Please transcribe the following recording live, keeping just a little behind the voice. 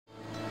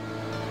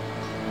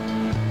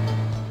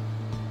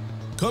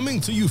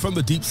Coming to you from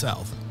the Deep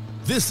South,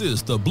 this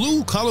is the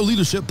Blue Collar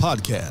Leadership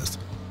Podcast.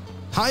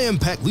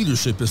 High-impact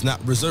leadership is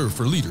not reserved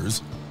for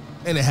leaders,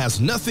 and it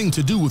has nothing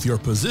to do with your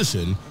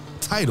position,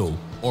 title,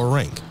 or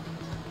rank.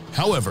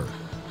 However,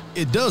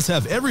 it does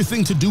have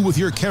everything to do with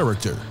your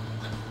character.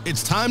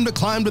 It's time to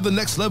climb to the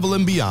next level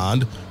and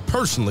beyond,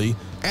 personally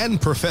and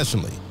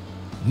professionally.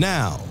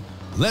 Now,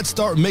 let's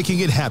start making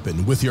it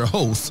happen with your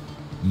host,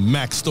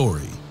 Mac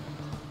Story.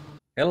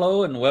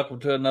 Hello and welcome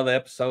to another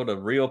episode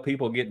of Real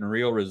People Getting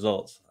Real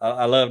Results.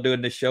 I love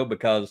doing this show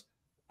because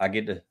I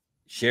get to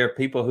share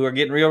people who are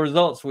getting real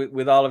results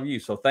with all of you.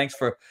 So thanks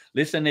for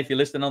listening. If you're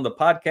listening on the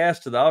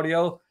podcast to the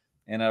audio,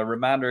 and a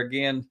reminder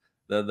again,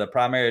 the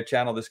primary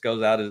channel this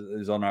goes out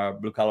is on our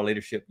Blue Collar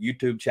Leadership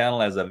YouTube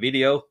channel as a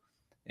video.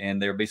 And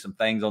there'll be some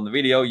things on the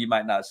video you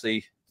might not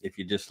see if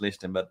you're just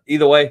listening. But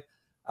either way,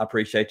 I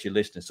appreciate you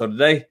listening. So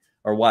today,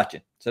 or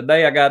watching.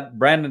 Today I got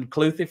Brandon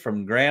Kluthe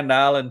from Grand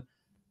Island,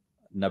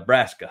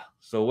 Nebraska.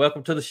 So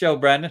welcome to the show,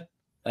 Brandon.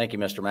 Thank you,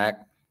 Mr. Mac.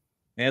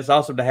 And it's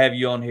awesome to have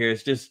you on here.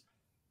 It's just,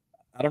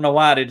 I don't know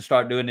why I didn't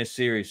start doing this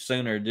series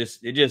sooner. It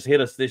just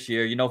hit us this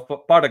year,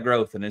 part of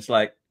growth. And it's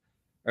like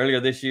earlier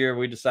this year,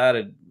 we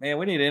decided, man,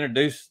 we need to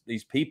introduce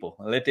these people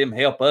and let them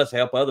help us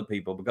help other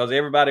people, because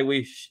everybody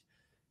we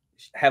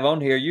have on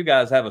here, you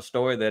guys have a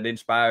story that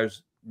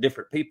inspires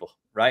different people,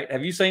 right?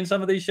 Have you seen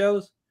some of these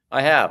shows?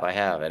 I have.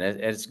 And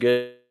it's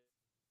good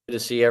to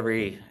see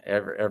every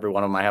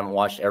one of them. I haven't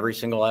watched every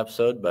single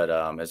episode, but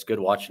it's good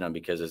watching them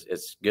because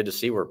it's good to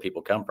see where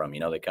people come from.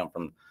 They come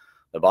from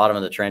the bottom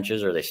of the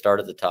trenches, or they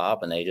start at the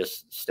top and they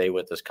just stay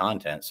with this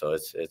content. So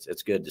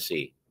it's good to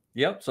see.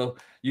 Yep. So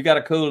you got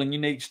a cool and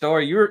unique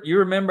story. You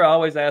remember, I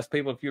always ask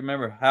people if you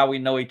remember how we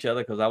know each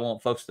other, because I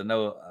want folks to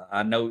know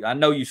I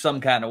know you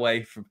some kind of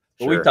way. Sure.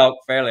 We talk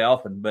fairly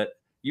often, but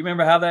you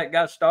remember how that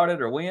got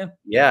started or when?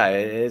 Yeah,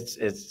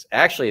 it's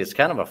actually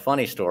kind of a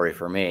funny story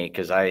for me,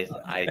 because I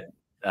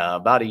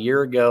about a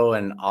year ago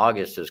in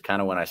August is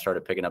kind of when I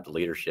started picking up the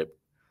leadership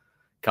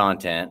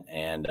content.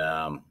 And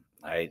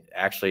I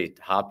actually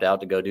hopped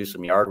out to go do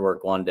some yard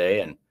work one day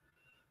and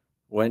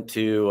went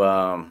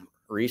to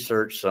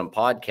research some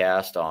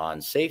podcast on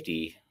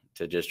safety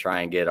to just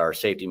try and get our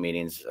safety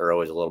meetings are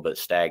always a little bit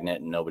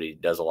stagnant and nobody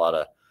does a lot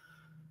of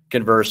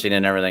conversing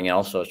and everything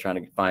else. So I was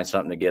trying to find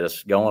something to get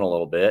us going a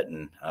little bit.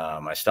 And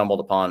I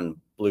stumbled upon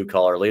Blue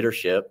Collar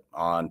Leadership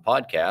on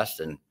podcast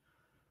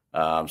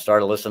and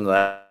started listening to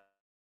that.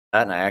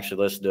 And I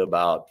actually listened to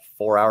about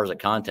 4 hours of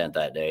content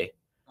that day.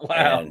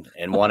 Wow. And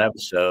in one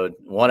episode,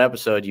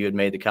 you had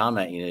made the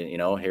comment,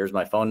 here's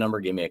my phone number,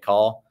 give me a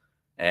call.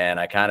 And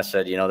I kind of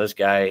said, this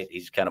guy,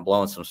 he's kind of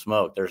blowing some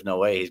smoke. There's no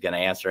way he's going to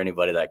answer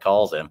anybody that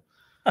calls him.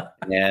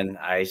 And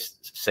I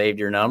saved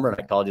your number and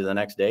I called you the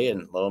next day,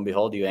 and lo and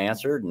behold, you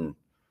answered. And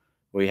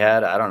we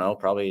had, I don't know,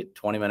 probably a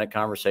 20-minute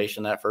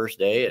conversation that first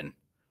day. And,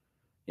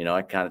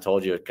 I kind of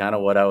told you kind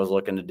of what I was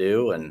looking to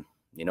do. And,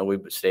 we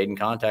stayed in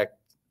contact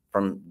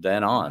from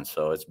then on.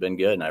 So it's been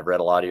good. And I've read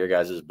a lot of your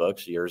guys'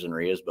 books, yours and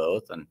Ria's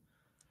both, and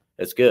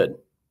it's good.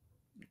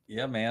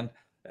 Yeah, man,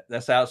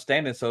 that's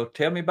outstanding. So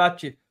tell me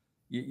about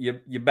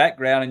your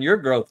background and your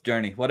growth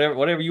journey,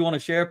 whatever you want to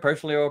share,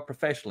 personally or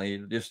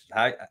professionally, just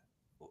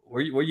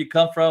where you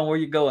come from, where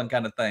you going,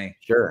 kind of thing.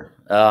 Sure.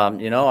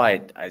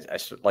 I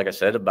like I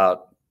said,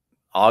 about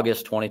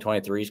August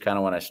 2023 is kind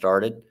of when I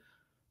started.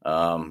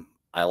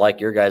 I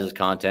like your guys'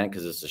 content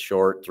because it's a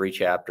short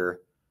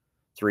 3-chapter,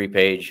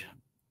 3-page,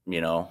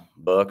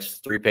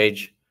 books,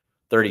 3-page,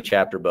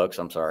 30-chapter books.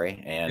 I'm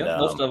sorry. And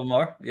most of them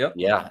are. Yep.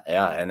 Yeah.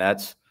 And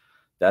that's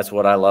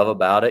what I love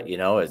about it.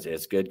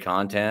 It's good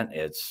content.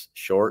 It's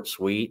short,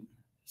 sweet,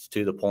 it's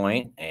to the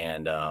point,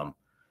 and kind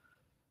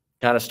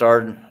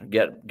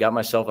of got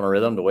myself in a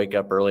rhythm to wake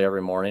up early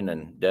every morning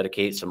and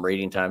dedicate some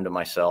reading time to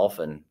myself,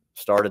 and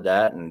started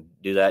that and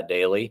do that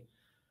daily.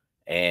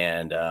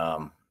 And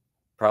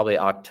probably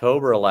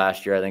October of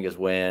last year, I think, is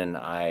when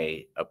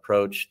I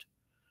approached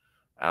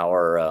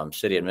our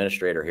city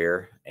administrator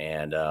here.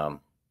 And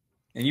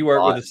you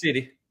work with the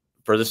city?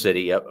 For the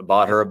city, yep.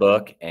 Bought her a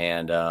book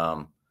and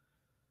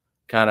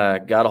kind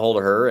of got a hold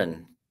of her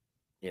and,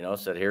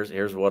 said,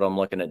 here's what I'm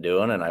looking at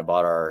doing. And I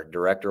bought our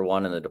director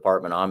one in the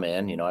department I'm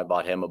in. I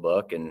bought him a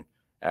book, and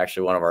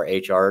actually one of our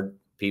HR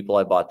people,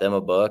 I bought them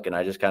a book, and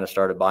I just kind of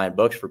started buying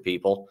books for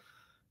people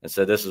and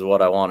said, this is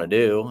what I want to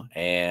do.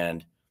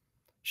 And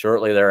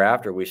shortly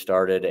thereafter, we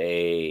started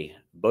a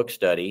book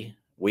study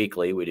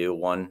weekly. We do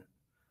one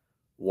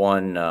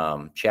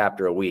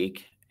chapter a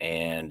week,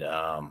 and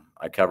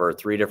I cover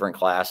 3 different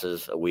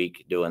classes a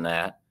week doing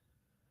that.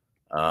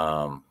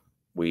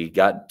 We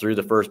got through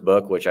the first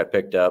book, which I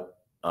picked up.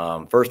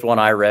 First one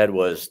I read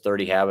was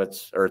 30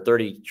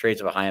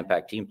 Traits of a High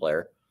Impact Team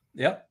Player.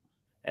 Yep.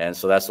 And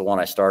so that's the one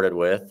I started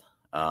with.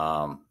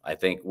 I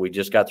think we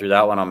just got through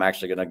that one. I'm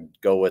actually going to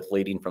go with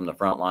Leading from the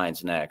Front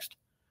Lines next.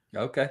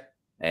 Okay.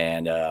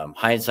 And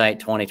hindsight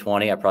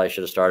 2020, I probably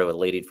should have started with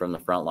Leading from the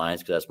Front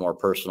Lines because that's more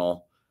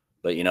personal.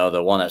 But,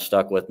 the one that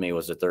stuck with me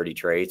was the 30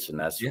 traits, and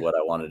that's what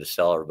I wanted to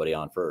sell everybody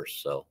on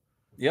first. So,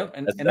 yep.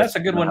 And that's a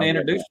good one to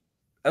introduce.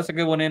 That's a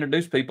good one to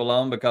introduce people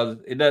on, because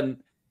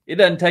it it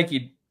doesn't take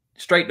you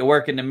straight to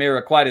work in the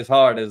mirror quite as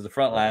hard as the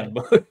frontline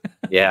book.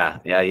 Yeah.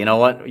 You know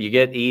what? You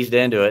get eased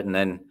into it, and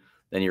then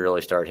you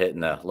really start hitting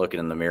the looking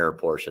in the mirror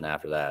portion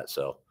after that.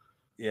 So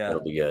yeah,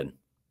 it'll be good.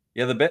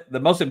 Yeah, the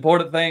most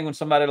important thing when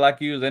somebody like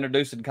you is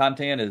introducing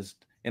content is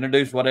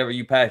introduce whatever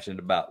you're passionate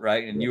about,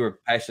 right? And you were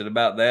passionate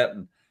about that,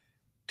 and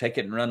take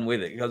it and run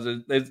with it, because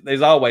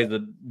there's always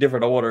a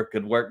different order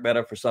could work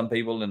better for some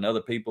people than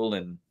other people.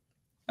 And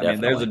I mean,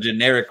 there's a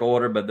generic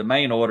order, but the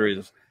main order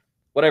is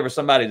whatever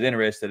somebody's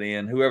interested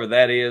in, whoever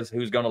that is,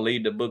 who's going to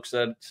lead the book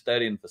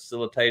study and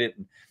facilitate it.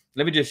 And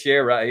let me just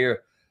share right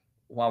here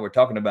while we're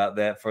talking about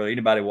that for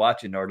anybody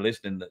watching or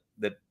listening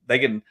that they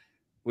can.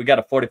 We got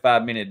a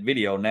 45-minute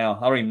video now.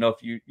 I don't even know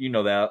if you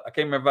know that. I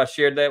can't remember if I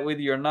shared that with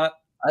you or not.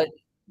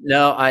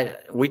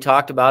 We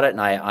talked about it, and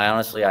I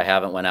honestly, I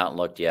haven't went out and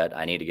looked yet.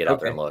 I need to get out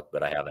there and look,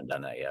 but I haven't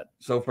done that yet.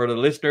 So for the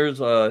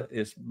listeners,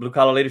 it's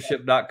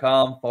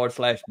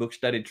bluecollarleadership.com/book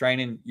study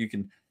training. You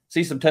can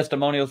see some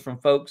testimonials from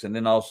folks. And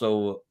then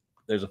also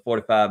there's a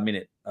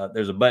 45-minute,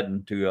 there's a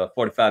button to a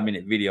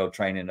 45-minute video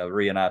training of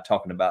Rhea and I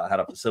talking about how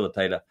to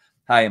facilitate a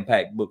high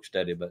impact book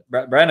study. But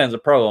Brandon's a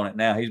pro on it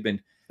now. He's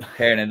been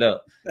tearing it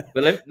up.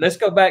 But let's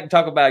go back and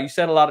talk about, you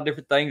said a lot of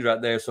different things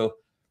right there. So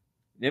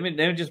let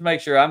me just make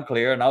sure I'm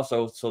clear, and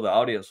also so the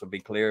audience will be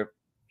clear.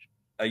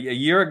 A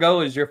year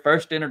ago is your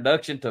first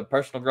introduction to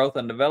personal growth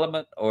and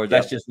development, or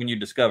that's just when you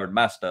discovered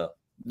my stuff?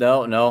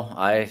 No.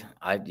 I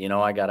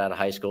got out of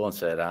high school and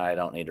said, I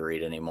don't need to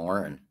read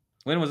anymore. And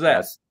when was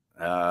that?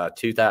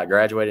 2000,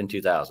 graduated in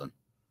 2000.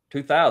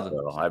 2000.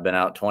 So I've been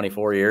out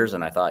 24 years,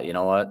 and I thought, you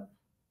know what?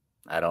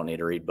 I don't need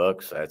to read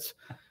books. That's,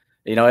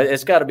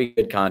 it's got to be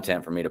good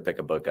content for me to pick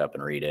a book up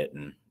and read it.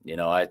 And,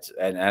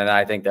 and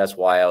I think that's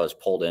why I was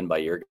pulled in by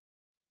your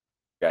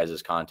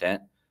guys'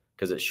 content,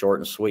 because it's short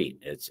and sweet.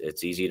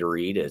 It's easy to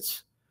read.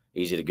 It's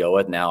easy to go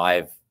with. Now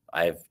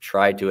I've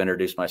tried to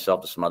introduce myself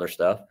to some other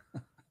stuff.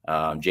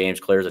 James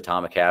Clear's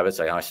Atomic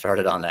Habits. I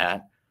started on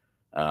that.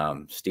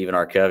 Stephen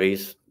R.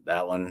 Covey's,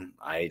 that one,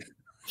 I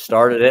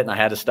started it and I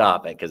had to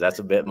stop it because that's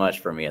a bit much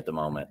for me at the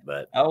moment.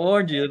 But I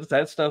warned you,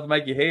 that stuff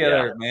make your head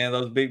hurt, man.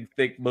 Those big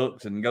thick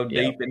books, and go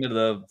deep into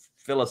the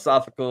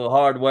philosophical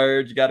hard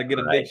words. You got to get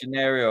a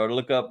dictionary or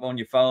look up on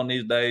your phone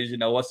these days.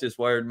 What's this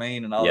word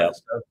mean and all that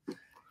stuff.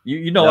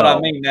 You know what I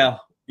mean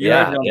now. You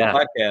heard me on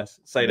the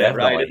podcast say that,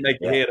 right? It make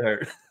your head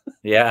hurt.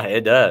 Yeah,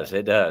 it does.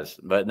 It does.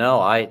 But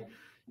no, and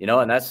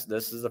this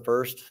is the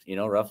first,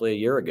 roughly a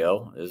year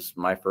ago is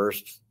my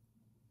first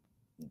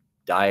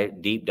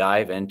deep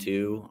dive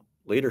into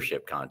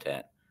leadership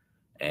content.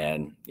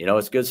 And,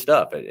 it's good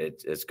stuff.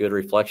 It's good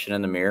reflection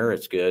in the mirror.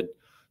 It's good.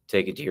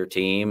 Take it to your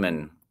team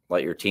and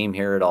let your team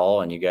hear it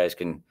all. And you guys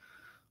can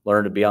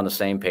learn to be on the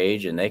same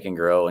page, and they can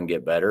grow and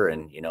get better.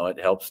 And, it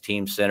helps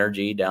team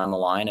synergy down the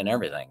line and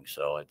everything.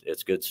 So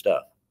it's good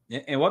stuff.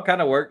 And what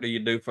kind of work do you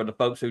do for the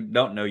folks who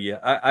don't know you?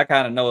 I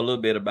kind of know a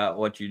little bit about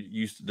what you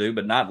used to do,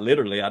 but not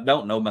literally. I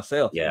don't know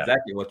myself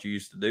exactly what you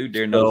used to do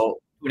during those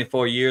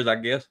 24 years, I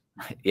guess.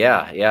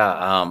 Yeah.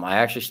 I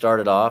actually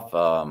started off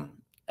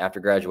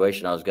after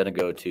graduation. I was going to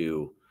go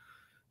to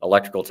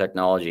electrical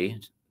technology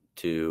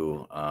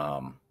to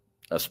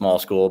a small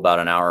school about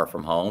an hour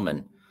from home,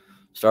 and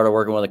started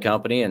working with a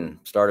company and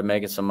started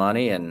making some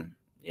money. And,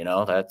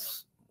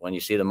 that's when you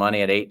see the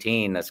money at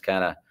 18, that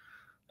kind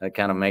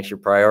of makes your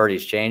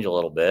priorities change a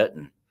little bit.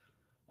 And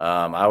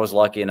I was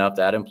lucky enough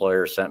that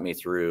employer sent me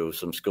through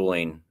some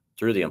schooling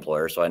through the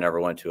employer. So I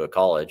never went to a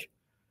college.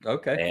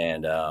 Okay.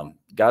 And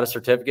got a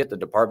certificate. The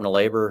Department of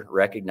Labor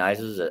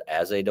recognizes it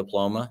as a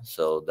diploma.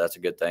 So that's a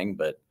good thing.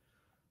 But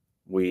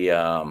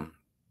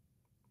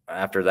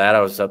after that,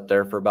 I was up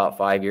there for about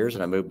 5 years,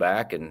 and I moved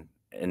back and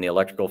in the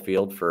electrical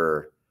field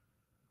for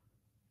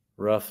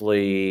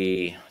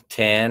roughly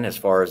 10, as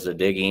far as the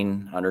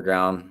digging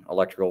underground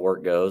electrical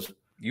work goes.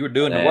 You were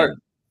doing the work.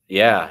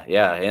 Yeah.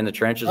 In the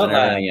trenches and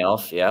everything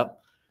else. Yep.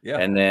 Yeah.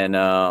 And then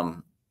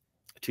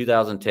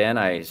 2010,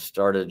 I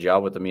started a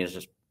job with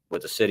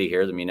the city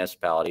here, the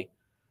municipality,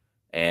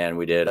 and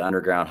we did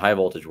underground high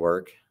voltage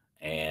work,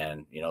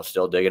 and,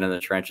 still digging in the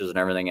trenches and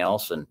everything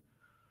else. And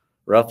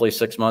roughly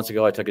 6 months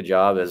ago, I took a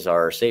job as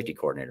our safety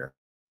coordinator.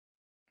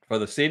 For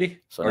the city,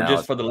 or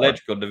just for the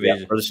electrical division?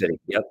 Yeah, for the city.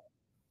 Yep.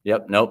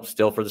 Nope.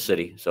 Still for the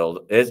city.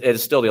 So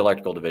it's still the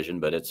electrical division,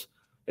 but it's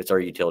our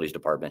utilities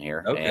department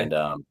here. Okay. And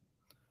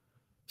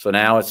so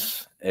now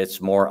it's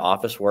more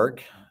office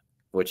work,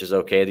 which is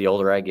okay the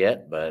older I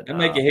get. But it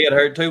make your head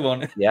hurt too,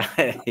 won't it? Yeah.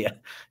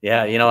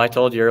 I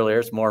told you earlier,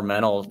 it's more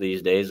mental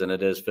these days than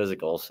it is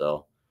physical.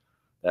 So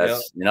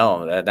that's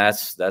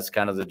that's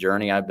kind of the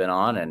journey I've been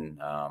on, and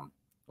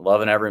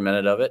loving every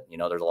minute of it.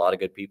 There's a lot of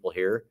good people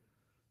here.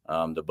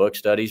 The book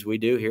studies we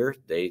do here,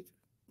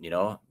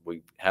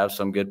 we have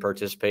some good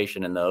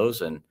participation in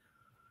those. And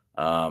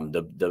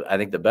I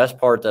think the best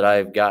part that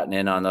I've gotten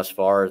in on thus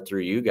far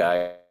through you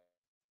guys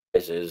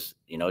is,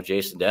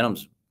 Jason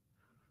Denham's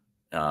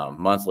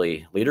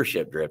monthly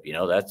leadership drip.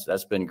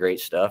 That's been great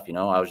stuff.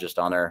 I was just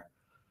on there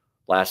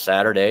last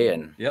Saturday,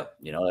 and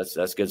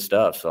that's good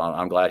stuff. So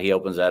I'm glad he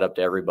opens that up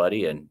to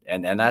everybody.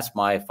 And that's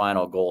my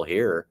final goal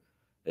here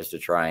is to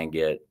try and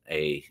get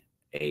a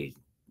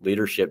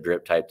leadership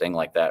drip type thing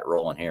like that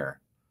rolling here.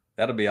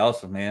 That'll be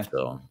awesome, man.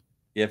 So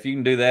yeah, if you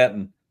can do that,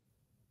 and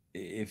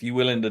if you're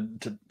willing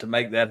to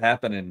make that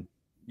happen, and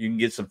you can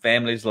get some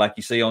families like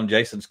you see on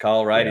Jason's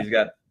call, right? Yeah. He's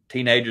got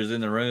teenagers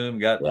in the room,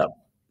 got Yep.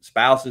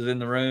 spouses in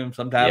the room.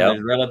 Sometimes Yep.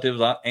 there's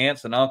relatives,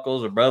 aunts and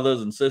uncles, or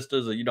brothers and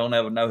sisters, or you don't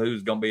ever know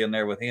who's going to be in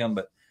there with him.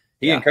 But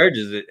he Yeah.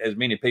 encourages it as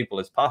many people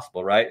as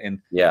possible, right?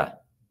 And yeah,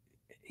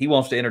 he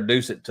wants to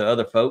introduce it to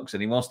other folks,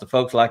 and he wants the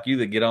folks like you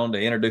that get on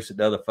to introduce it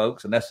to other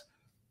folks. And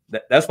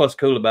that's what's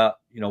cool about,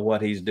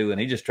 what he's doing.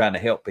 He's just trying to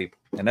help people,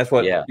 and that's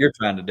what you're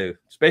trying to do,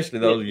 especially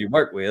those you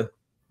work with.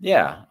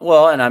 Yeah.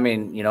 Well, and I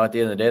mean, at the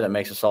end of the day, that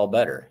makes us all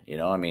better,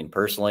 I mean,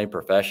 personally,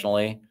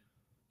 professionally,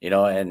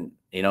 and,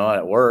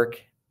 at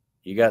work,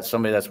 you got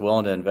somebody that's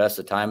willing to invest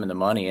the time and the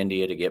money into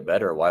you to get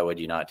better. Why would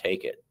you not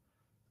take it?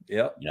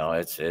 Yeah.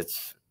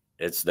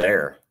 It's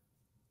there.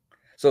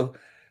 So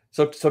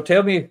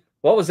tell me,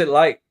 what was it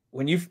like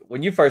when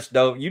you first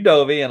dove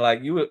in,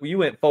 like you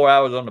went 4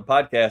 hours on the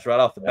podcast right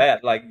off the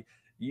bat, like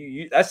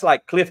you that's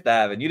like cliff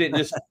diving. You didn't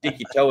just stick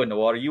your toe in the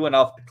water. You went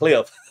off the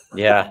cliff.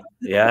 Yeah.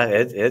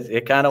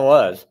 It kind of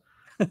was.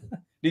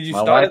 Did you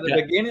start at the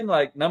beginning,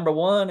 like number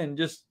one, and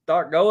just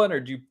start going, or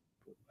did you?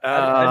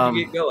 How did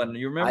you get going?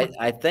 You remember?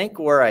 I think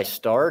where I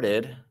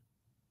started,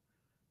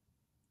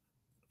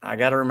 I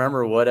got to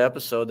remember what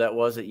episode that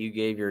was that you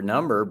gave your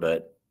number,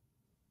 but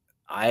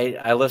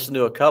I listened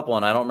to a couple,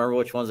 and I don't remember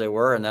which ones they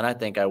were. And then I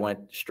think I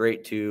went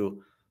straight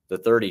to the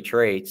 30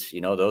 traits,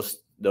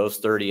 those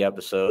 30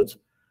 episodes.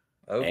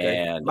 Okay.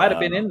 And might have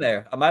been in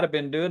there. I might have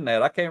been doing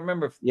that. I can't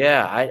remember.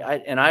 Yeah.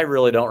 I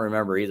really don't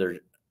remember either.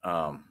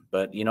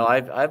 But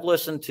I've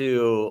listened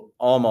to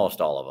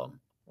almost all of them.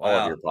 All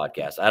of your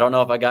podcasts. I don't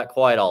know if I got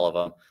quite all of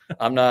them.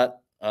 I'm not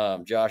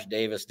Josh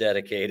Davis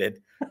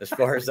dedicated as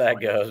far as that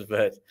goes,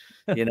 but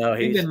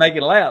he's been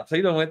making laps.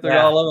 He done went through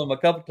all of them a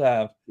couple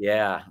times.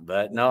 Yeah,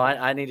 but no,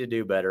 I need to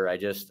do better.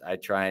 I've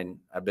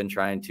been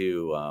trying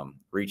to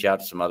reach out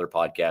to some other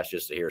podcasts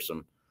just to hear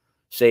some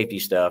safety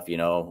stuff,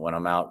 when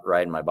I'm out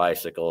riding my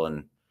bicycle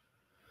and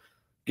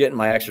getting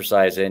my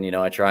exercise in.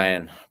 I try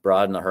and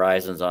broaden the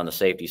horizons on the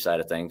safety side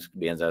of things,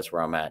 being that's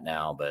where I'm at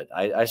now. But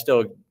I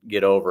still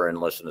get over and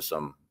listen to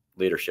some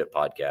leadership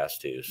podcasts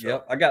too. So.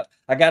 Yep.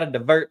 I got to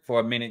divert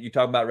for a minute. You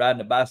talking about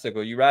riding a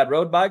bicycle. You ride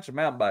road bikes or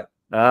mountain bike?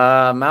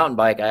 Mountain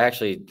bike. I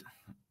actually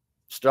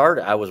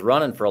I was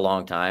running for a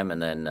long time,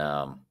 and then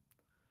I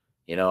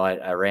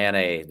ran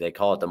they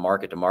call it the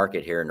market to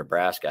market here in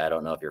Nebraska. I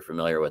don't know if you're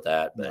familiar with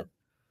that, but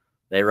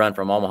they run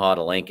from Omaha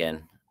to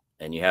Lincoln,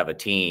 and you have a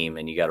team,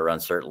 and you got to run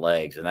certain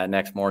legs. And that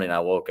next morning I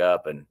woke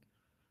up and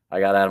I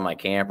got out of my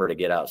camper to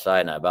get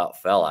outside, and I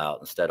about fell out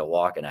instead of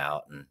walking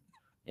out. And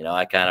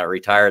I kind of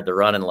retired the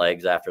running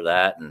legs after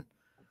that, and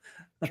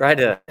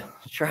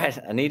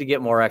I need to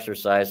get more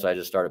exercise. So I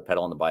just started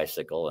pedaling the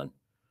bicycle. And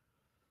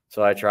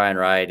so I try and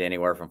ride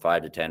anywhere from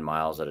 5 to 10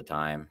 miles at a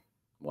time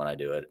when I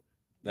do it.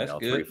 That's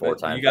good. 3-4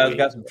 times. You guys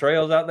got some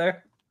trails out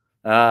there?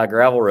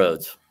 Gravel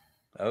roads.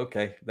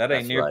 Okay. That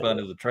ain't near fun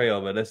as a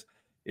trail, but it's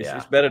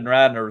better than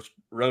riding a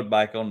road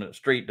bike on the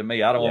street to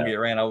me. I don't want to get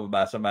ran over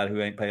by somebody who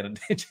ain't paying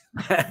attention.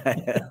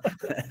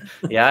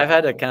 Yeah, I've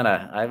had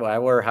to I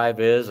wear high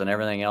vis and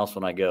everything else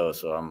when I go,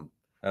 so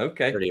I'm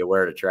pretty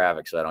aware of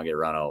traffic so I don't get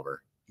run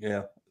over.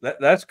 Yeah,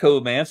 that's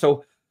cool, man.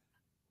 So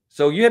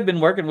you had been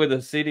working with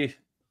a city,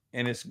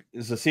 and it's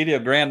the city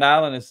of Grand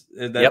Island. Is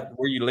that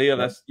where you live?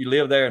 Yep. You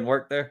live there and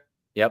work there?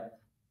 Yep.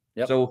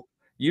 So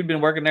you'd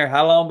been working there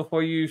how long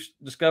before you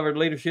discovered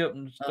leadership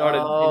and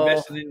started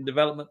investing in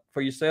development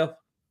for yourself?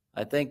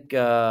 I think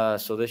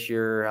so this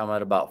year I'm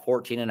at about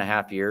 14 and a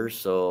half years.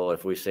 So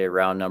if we say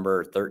round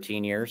number,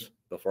 13 years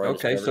before I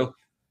discovered.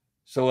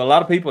 So a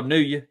lot of people knew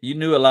you. You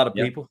knew a lot of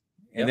people.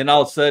 And then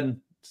all of a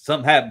sudden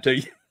something happened to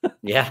you.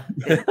 Yeah.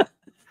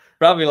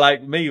 Probably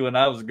like me when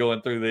I was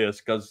going through this,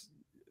 because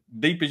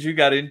deep as you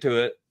got into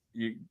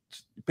it,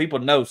 people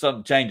know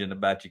something changing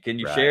about you. Can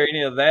you share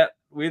any of that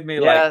with me?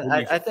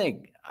 Yeah, I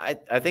think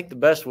the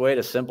best way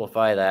to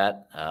simplify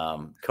that,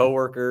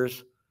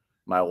 coworkers,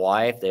 my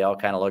wife, they all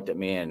kind of looked at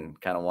me and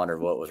kind of wondered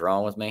what was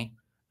wrong with me,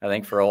 I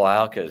think, for a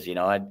while, because,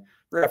 I'd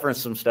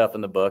referenced some stuff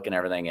in the book and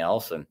everything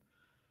else. And,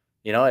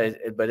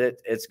 but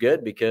it's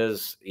good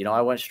because,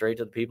 I went straight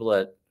to the people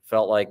that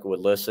felt like would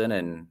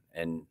listen,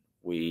 and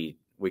we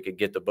could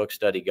get the book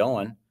study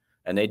going,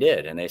 and they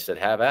did. And they said,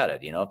 have at it.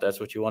 If that's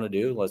what you want to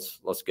do,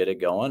 let's get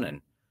it going.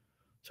 And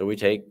so we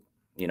take,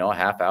 a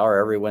half hour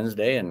every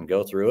Wednesday and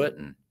go through it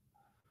and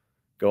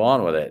go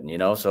on with it.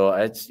 And, so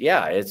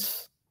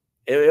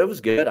it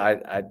was good.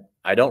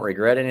 I don't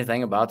regret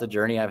anything about the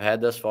journey I've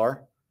had thus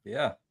far.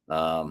 Yeah.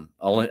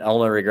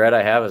 Only regret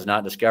I have is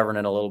not discovering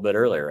it a little bit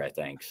earlier, I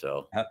think.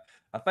 So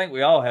I think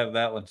we all have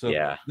that one. So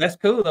yeah, that's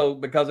cool though,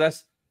 because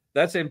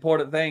that's the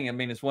important thing. I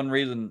mean, it's one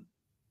reason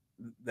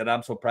that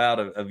I'm so proud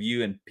of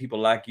you and people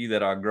like you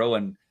that are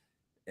growing,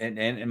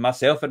 and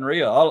myself and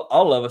Rhea,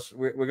 all of us,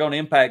 we're going to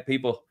impact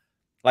people.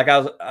 Like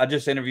I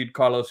just interviewed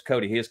Carlos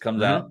Cody. His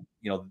comes out,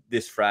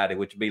 this Friday,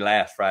 which would be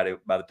last Friday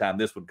by the time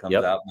this one comes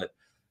out.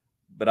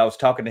 But I was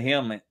talking to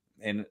him,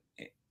 and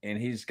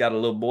he's got a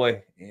little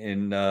boy,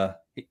 and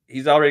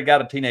he's already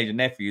got a teenage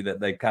nephew that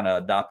they kind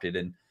of adopted,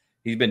 and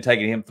he's been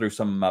taking him through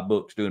some of my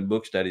books, doing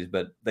book studies.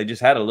 But they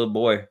just had a little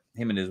boy,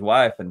 him and his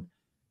wife, and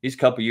he's a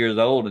couple years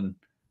old, and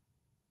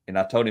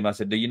I told him, I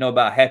said, do you know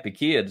about Happy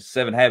Kids,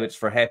 7 Habits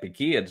for Happy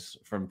Kids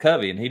from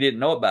Covey? And he didn't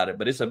know about it,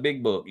 but it's a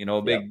big book, you know,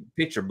 a big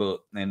picture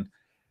book.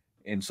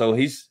 And so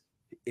he's,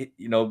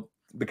 you know,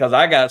 because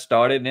I got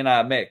started, and then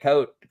I met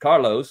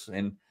Carlos,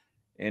 and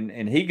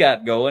he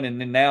got going,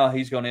 and then now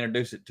he's going to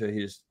introduce it to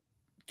his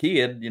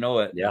kid, you know,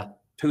 at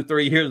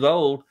 2-3 years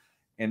old,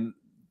 and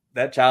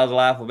that child's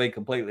life will be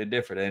completely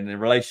different. And the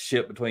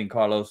relationship between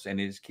Carlos and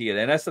his kid,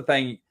 and that's the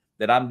thing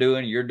that I'm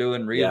doing, you're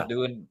doing, Ria's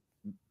doing.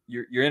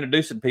 You're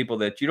introducing people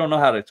that you don't know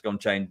how it's going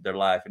to change their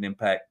life and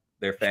impact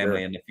their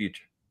family in the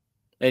future.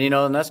 And, you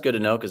know, and that's good to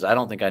know, because I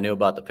don't think I knew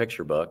about the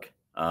picture book.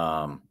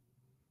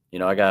 You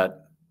know, I got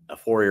a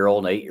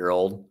 4-year-old and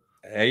 8-year-old.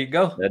 There you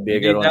go. That'd be a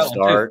good one to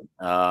start.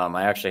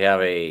 I actually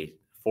have a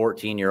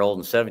 14-year-old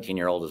and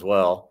 17-year-old as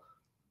well.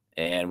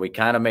 And we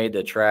kind of made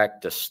the track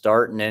to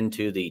starting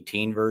into the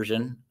teen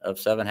version of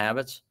 7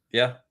 Habits.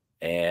 Yeah.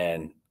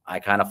 And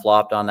I kind of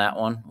flopped on that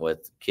one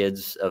with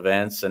kids'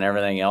 events and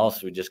everything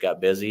else. We just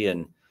got busy,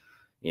 and,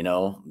 you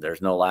know,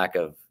 there's no lack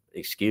of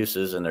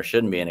excuses, and there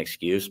shouldn't be an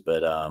excuse,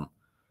 but,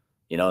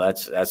 you know,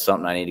 that's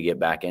something I need to get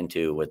back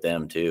into with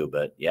them too.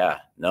 But yeah,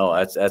 no,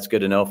 that's good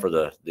to know for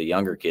the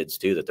younger kids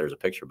too, that there's a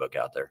picture book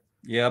out there.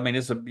 Yeah. I mean,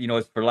 it's you know,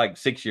 it's for like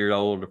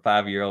 6-year-old or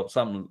 5-year-old,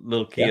 something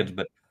little kids.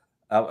 But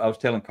I was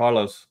telling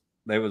Carlos,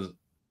 there was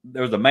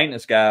a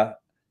maintenance guy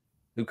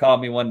who called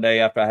me one day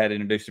after I had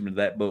introduced him to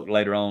that book.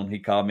 Later on, he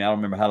called me. I don't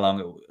remember how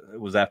long it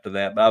was after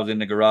that, but I was in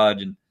the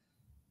garage, and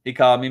he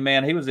called me,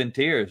 man. He was in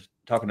tears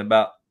talking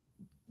about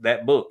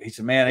that book. He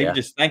said, man, he was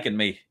just thanking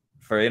me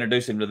for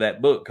introducing him to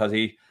that book, because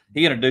he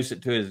introduced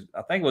it to his,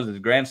 I think it was his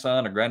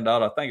grandson or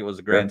granddaughter. I think it was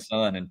a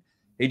grandson. And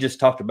he just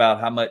talked about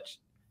how much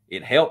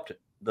it helped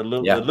the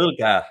little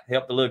guy,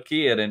 helped the little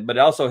kid, but it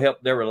also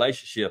helped their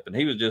relationship. And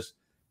he was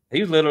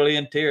literally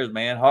in tears,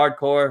 man.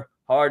 Hardcore,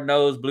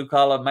 hard-nosed,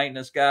 blue-collar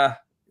maintenance guy.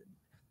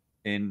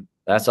 And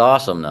that's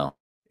awesome, though.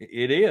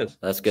 It is.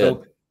 That's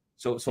good.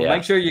 So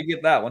make sure you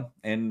get that one.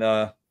 And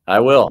I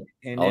will.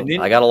 And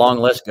then, I got a long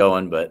list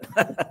going, but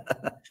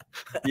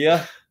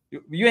yeah,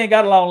 you ain't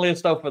got a long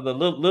list though for the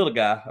little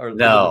guy. Or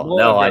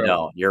no, I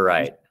don't. You're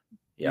right.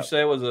 You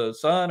say it was a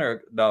son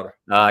or a daughter?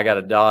 I got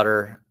a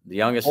daughter. The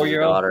youngest is a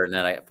daughter, and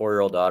then I got a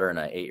 4-year-old daughter and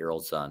an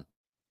 8-year-old son.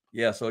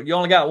 Yeah, so you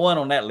only got one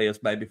on that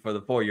list, maybe, for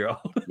the 4-year-old.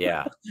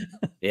 yeah.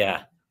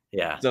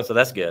 So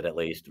that's good, at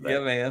least. But. Yeah,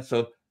 man.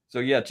 So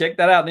yeah, check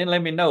that out, and then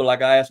let me know.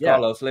 Like I asked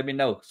Carlos, let me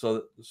know,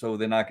 so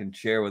then I can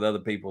share with other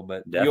people.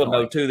 But you'll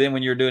know too. Then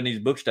when you're doing these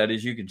book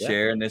studies, you can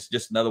share, and it's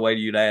just another way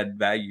you to add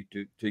value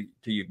to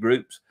your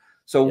groups.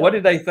 So what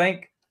did they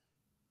think?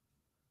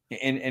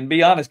 And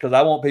be honest, because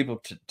I want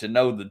people to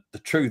know the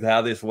truth,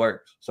 how this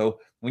works. So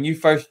when you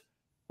first,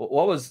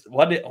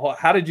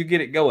 how did you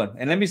get it going?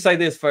 And let me say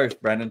this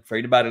first, Brandon, for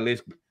anybody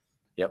listening.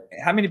 Yep.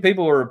 How many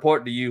people were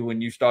reporting to you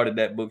when you started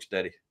that book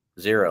study?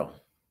 0.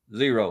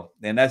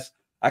 And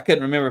I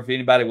couldn't remember if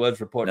anybody was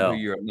reporting to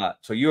you or not.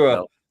 So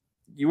you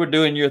were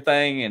doing your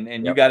thing,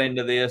 and you got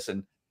into this,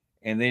 and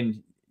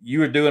then you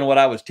were doing what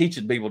I was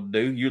teaching people to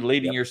do. You're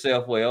leading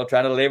yourself well,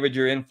 trying to leverage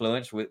your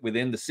influence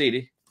within the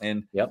city,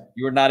 and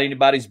you were not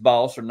anybody's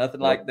boss or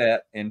nothing like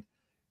that. And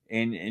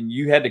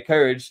you had the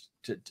courage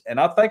to, and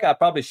I think I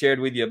probably shared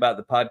with you about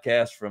the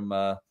podcast from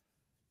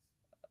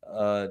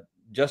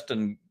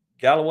Justin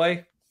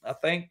Galloway, I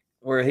think,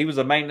 where he was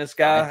a maintenance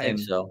guy. I think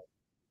so.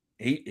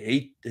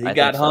 He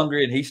got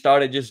hungry, and he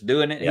started just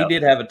doing it. He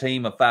did have a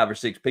team of 5 or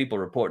 6 people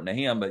reporting to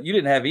him, but you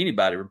didn't have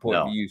anybody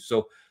reporting to you.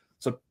 So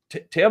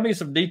tell me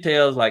some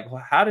details. Like,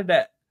 how did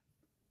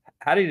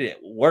it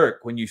work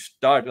when you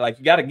started? Like,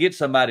 you got to get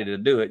somebody to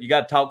do it. You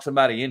got to talk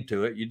somebody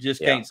into it. You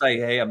just can't say,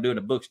 hey, I'm doing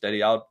a book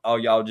study. All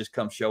y'all just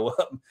come show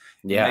up and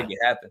make it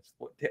happen.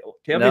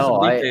 Tell me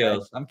some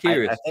details. I'm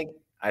curious.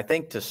 I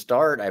think to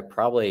start, I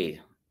probably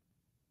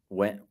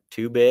went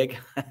too big.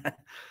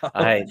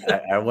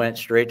 I went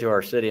straight to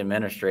our city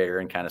administrator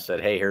and kind of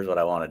said, hey, here's what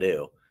I want to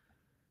do.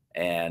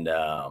 And,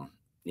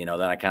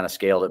 then I kind of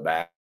scaled it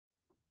back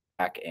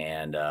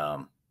and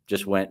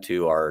just went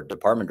to our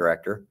department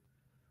director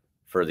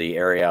for the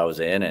area I was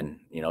in, and,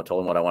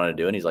 told him what I wanted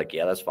to do. And he's like,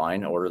 yeah, that's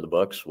fine. Order the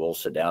books. We'll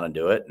sit down and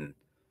do it. And,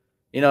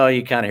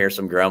 you kind of hear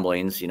some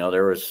grumblings.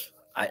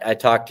 I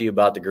talked to you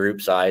about the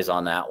group size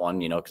on that one,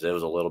 because it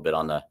was a little bit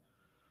on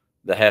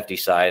the hefty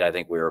side. I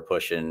think we were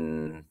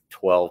pushing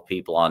 12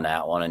 people on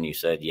that one. And you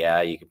said,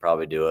 yeah, you could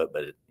probably do it,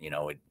 but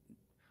we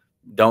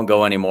don't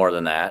go any more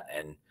than that.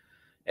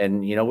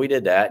 And we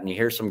did that, and you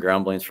hear some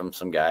grumblings from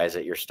some guys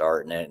that you're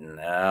starting it, and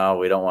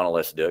we don't want to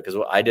listen to it. Cause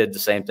I did the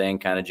same thing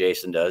kind of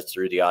Jason does,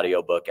 through the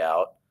audio book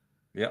out,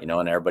 and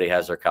everybody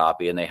has their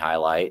copy and they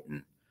highlight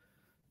and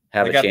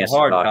have a chance to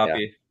talk.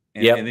 Copy.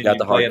 And then got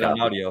the hard copy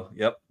on audio.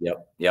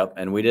 Yep.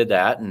 And we did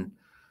that. And,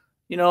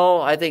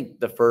 I think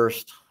the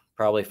first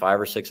probably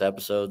 5 or 6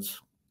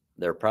 episodes,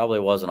 there probably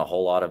wasn't a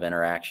whole lot of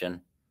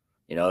interaction.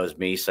 It was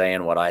me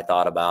saying what I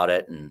thought about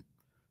it and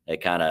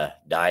it kind of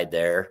died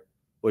there,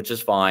 which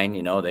is fine.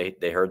 You know,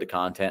 they heard the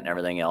content and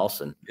everything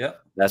else, and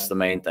that's the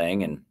main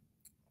thing. And,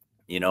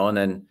 you know, and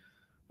then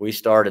we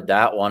started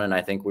that one, and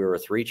I think we were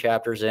 3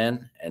 chapters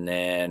in, and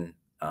then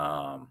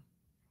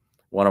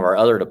one of our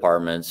other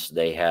departments,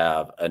 they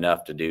have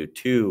enough to do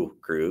 2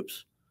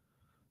 groups.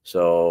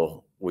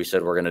 So we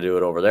said, we're going to do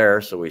it over there.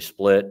 So we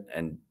split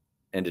and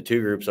into 2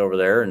 groups over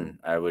there, and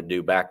I would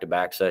do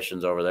back-to-back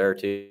sessions over there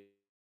too.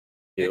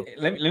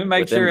 Let me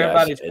make sure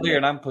everybody's clear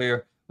and I'm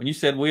clear. When you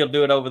said we'll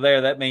do it over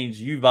there, that means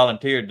you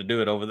volunteered to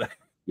do it over there.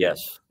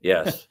 Yes.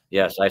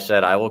 I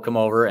said I will come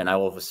over and I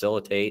will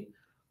facilitate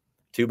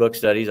 2 book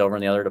studies over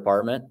in the other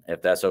department,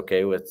 if that's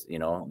okay with, you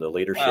know, the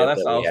leadership that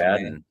we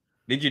had. And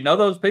did you know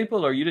those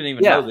people, or you didn't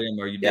even know them,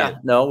 or you did?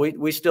 No,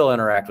 we still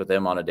interact with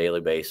them on a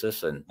daily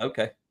basis, and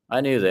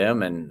I knew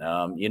them, and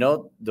you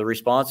know, the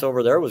response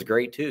over there was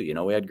great too. You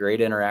know, we had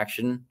great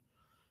interaction,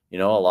 you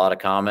know, a lot of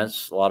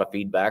comments, a lot of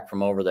feedback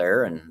from over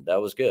there, and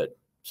that was good.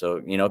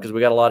 So, you know, because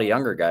we got a lot of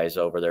younger guys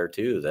over there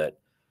too that,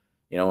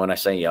 you know, when I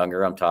say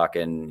younger, I'm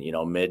talking, you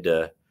know, mid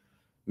to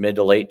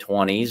late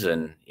 20s,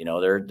 and, you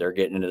know, they're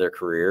getting into their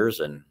careers,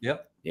 and,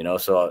 you know,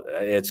 so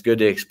it's good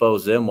to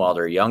expose them while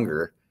they're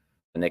younger,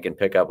 and they can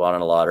pick up on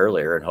it a lot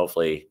earlier, and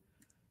hopefully,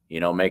 you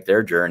know, make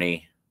their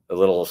journey a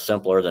little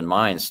simpler than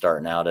mine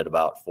starting out at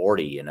about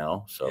 40, you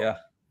know? So,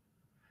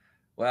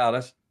 wow,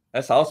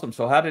 that's awesome.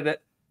 So how did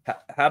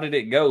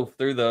it go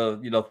through the,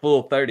 you know,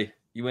 full 30?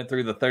 You went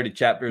through the 30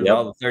 chapters,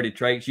 all the 30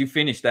 traits. You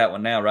finished that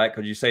one now, right?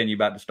 Because you're saying you're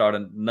about to start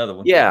another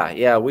one.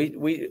 Yeah. We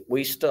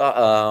finished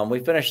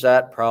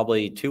that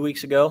probably 2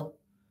 weeks ago,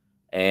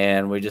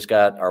 and we just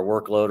got our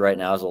workload right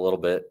now is a little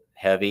bit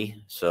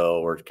heavy.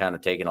 So we're kind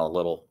of taking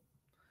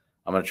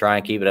I'm going to try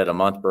and keep it at a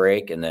month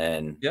break, and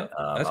then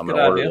I'm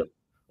going to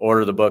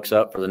order the books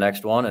up for the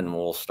next one, and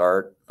we'll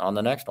start on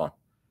the next one.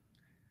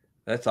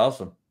 That's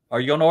awesome. Are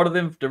you going to order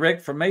them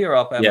direct from me or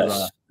off Amazon?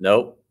 Yes.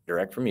 Nope.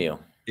 Direct from you.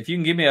 If you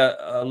can give me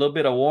a little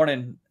bit of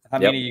warning, how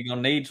many you're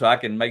going to need, so I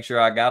can make sure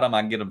I got them,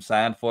 I can get them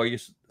signed for you.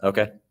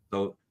 Okay.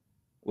 So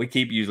we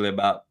keep usually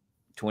about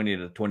 20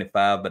 to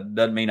 25, but it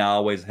doesn't mean I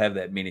always have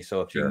that many.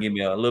 So if you can give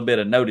me a little bit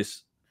of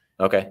notice.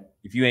 Okay.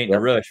 If you ain't in a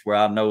rush, where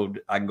I know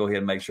I can go ahead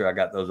and make sure I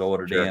got those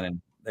ordered in,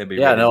 and they'll be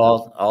ready.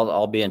 No,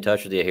 I'll be in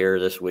touch with you here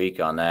this week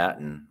on that,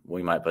 and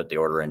we might put the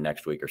order in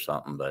next week or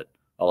something, but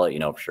I'll let you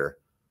know for sure.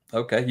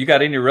 Okay. You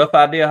got any rough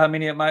idea how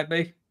many it might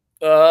be?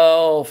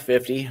 Oh,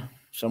 50,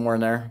 somewhere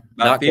in there.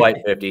 Not 50? Quite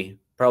 50,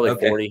 probably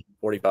 40,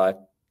 45.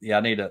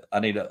 Yeah,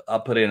 I'll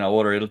put in an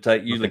order. It'll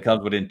usually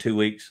comes within 2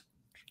 weeks.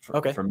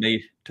 For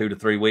me, 2 to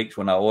 3 weeks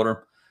when I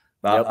order.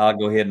 But I'll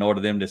go ahead and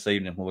order them this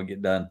evening when we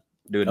get done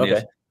doing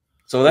this.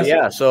 So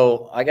that's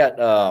so I got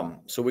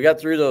so we got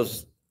through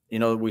those, you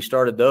know, we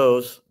started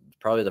those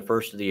probably the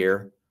first of the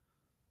year,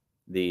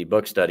 the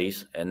book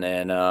studies, and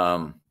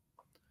then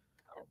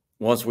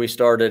once we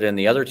started in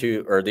the other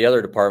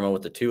department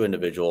with the 2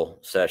 individual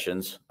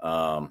sessions,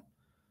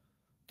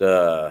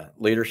 the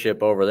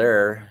leadership over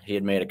there, he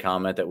had made a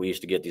comment that we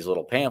used to get these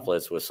little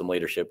pamphlets with some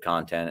leadership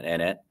content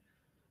in it,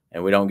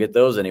 and we don't get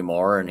those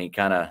anymore. And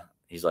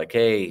he's like,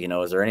 hey, you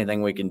know, is there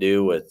anything we can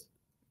do with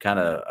kind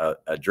of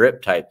a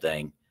drip type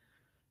thing?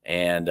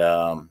 And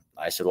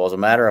I said, well, as a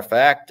matter of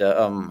fact,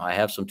 I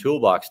have some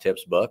toolbox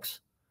tips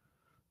books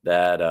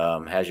that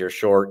has your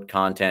short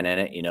content in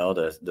it, you know,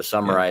 the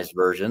summarized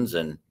versions,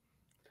 and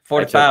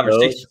 45 or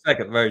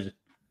 60-second version.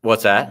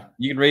 What's that?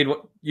 You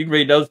can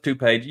read those 2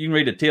 pages. You can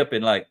read a tip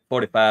in like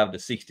 45 to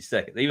 60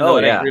 seconds, even though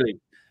it ain't really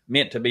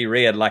meant to be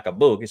read like a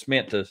book. It's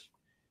meant to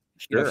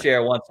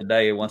share once a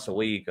day, once a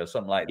week, or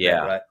something like that,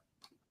 right?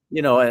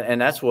 You know,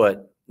 and that's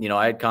what, you know,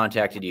 I had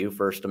contacted you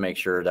first to make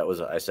sure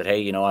I said, hey,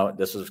 you know,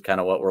 this is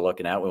kind of what we're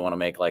looking at. We want to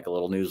make like a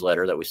little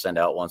newsletter that we send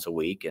out once a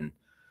week. And,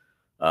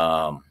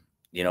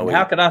 you know,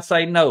 how could I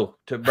say no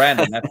to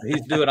Brandon after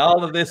he's doing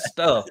all of this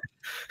stuff?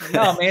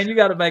 No, man, you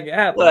got to make it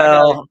happen.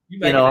 Well, you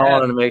know, I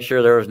wanted to make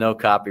sure there was no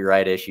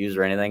copyright issues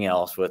or anything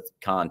else with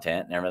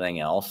content and everything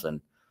else.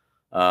 And,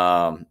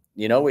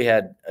 you know, we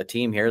had a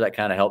team here that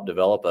kind of helped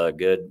develop a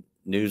good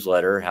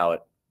newsletter,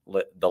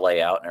 the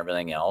layout and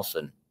everything else.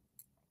 And,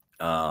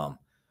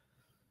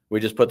 we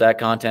just put that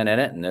content in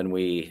it, and then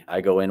I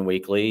go in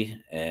weekly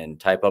and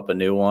type up a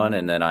new one,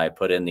 and then I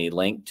put in the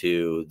link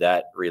to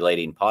that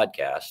relating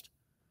podcast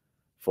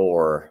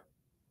for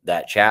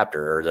that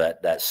chapter, or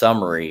that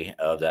summary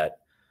of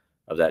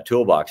that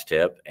toolbox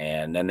tip,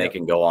 and then they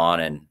can go on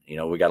and, you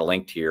know, we got a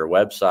link to your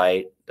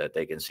website that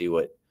they can see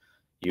what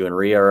you and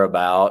Rhea are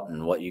about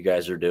and what you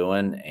guys are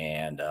doing,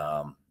 and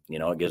you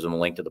know, it gives them a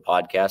link to the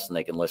podcast, and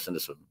they can listen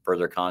to some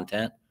further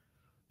content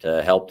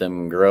to help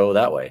them grow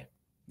that way.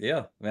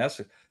 Yeah,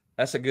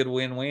 that's a good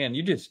win-win.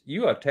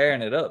 You are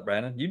tearing it up,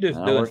 Brandon. You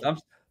just doing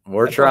something.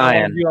 We're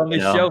trying. You on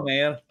this show,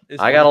 man.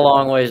 I got a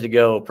long ways to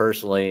go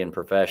personally and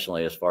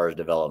professionally as far as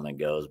development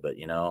goes, but,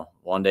 you know,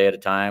 one day at a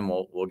time,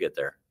 we'll get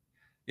there.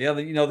 Yeah,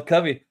 you know, the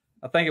Covey,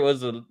 I think it was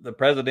the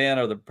president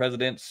or the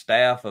president's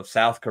staff of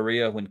South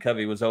Korea when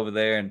Covey was over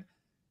there, and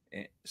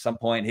at some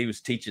point he was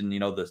teaching, you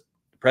know, the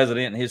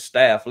president and his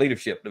staff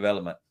leadership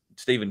development.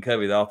 Stephen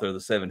Covey, the author of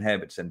the 7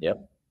 Habits, and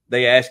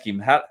they ask him,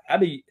 how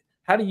do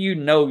you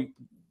know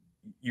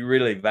you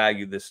really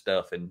value this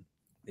stuff? And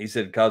he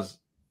said, because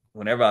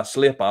whenever I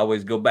slip, I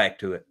always go back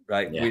to it.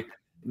 Right. Yeah.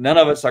 None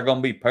of us are going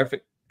to be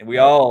perfect. And we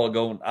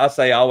all I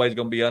say always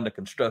going to be under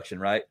construction.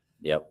 Right.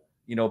 Yep.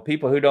 You know,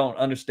 people who don't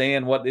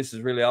understand what this is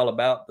really all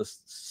about, the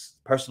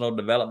personal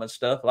development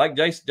stuff, like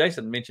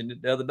Jason mentioned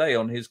it the other day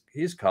on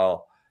his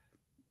call.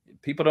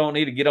 People don't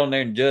need to get on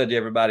there and judge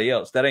everybody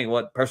else. That ain't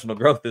what personal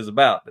growth is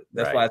about.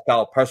 That's why it's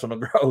called personal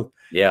growth.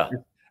 Yeah.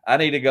 I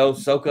need to go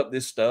soak up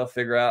this stuff,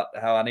 figure out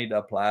how I need to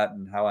apply it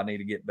and how I need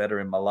to get better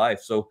in my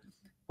life. So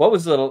what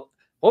was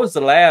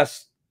the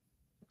last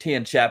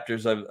 10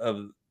 chapters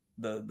of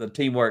the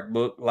teamwork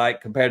book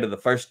like compared to the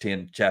first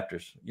 10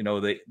 chapters? You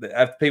know,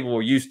 after people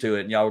were used to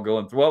it and y'all were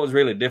going through, what was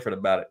really different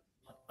about it?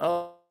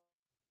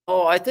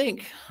 I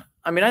think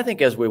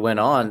as we went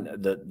on,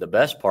 the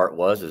best part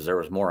is there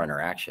was more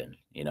interaction.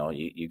 You know,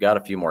 you got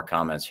a few more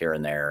comments here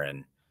and there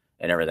and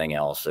everything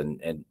else.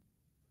 And,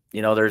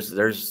 you know,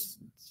 there's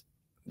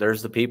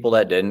the people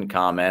that didn't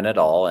comment at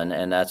all,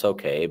 and that's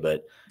okay.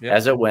 But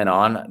as it went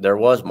on, there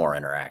was more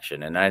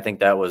interaction. And I think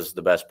that was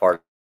the best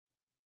part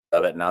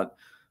of it. Now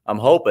I'm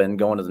hoping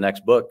going to the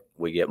next book,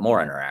 we get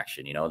more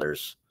interaction. You know,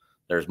 there's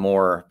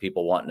more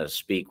people wanting to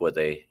speak with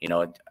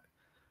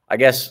I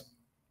guess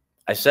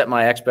I set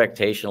my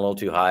expectation a little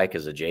too high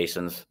because of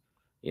Jason's.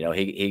 You know,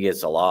 he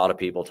gets a lot of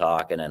people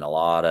talking and a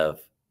lot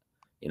of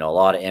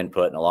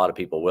input and a lot of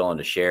people willing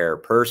to share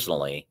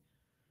personally.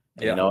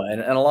 You know, and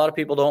a lot of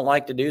people don't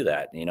like to do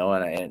that, you know,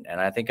 and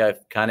I think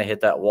I've kind of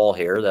hit that wall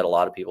here that a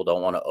lot of people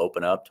don't want to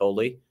open up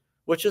totally,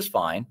 which is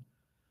fine.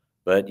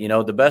 But, you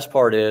know, the best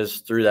part is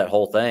through that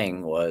whole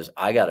thing was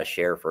I got to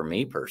share for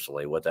me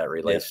personally what that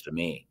relates to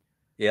me.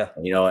 Yeah.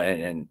 You know,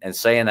 and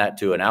saying that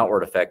to an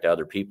outward effect to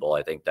other people,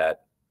 I think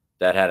that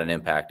had an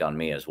impact on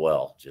me as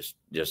well. Just,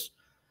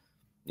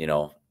 you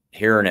know,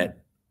 hearing it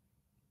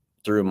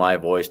through my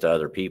voice to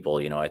other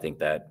people, you know, I think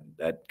that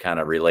kind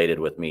of related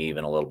with me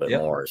even a little bit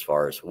more as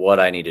far as what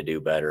I need to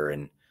do better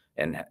and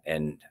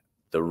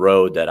the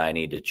road that I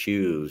need to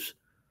choose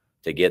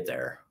to get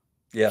there.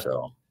 Yeah.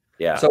 So,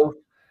 yeah. So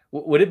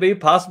would it be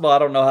possible? I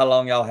don't know how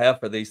long y'all have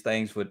for these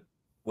things. Would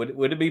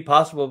it be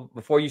possible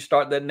before you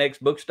start that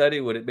next book study?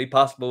 Would it be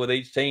possible with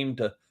each team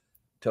to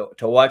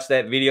watch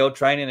that video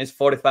training? It's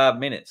 45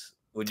 minutes.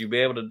 Would you be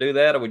able to do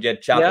that, or would you have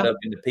to chop it up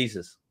into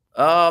pieces?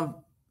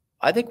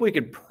 I think we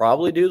could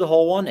probably do the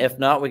whole one. If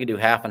not, we could do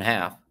half and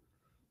half.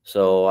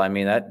 So, I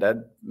mean,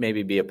 that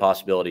maybe be a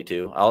possibility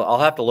too. I'll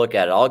have to look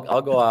at it.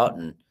 I'll go out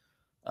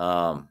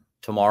and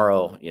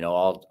tomorrow, you know,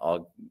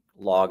 I'll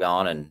log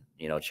on and,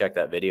 you know, check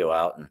that video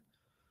out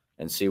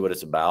and see what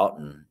it's about.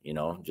 And, you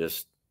know,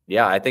 just,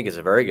 I think it's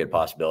a very good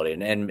possibility.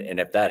 And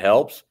if that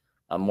helps,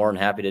 I'm more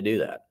than happy to do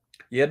that.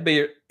 Yeah,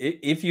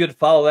 if you'd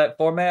follow that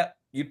format,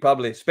 you'd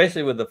probably,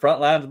 especially with the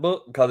Frontlines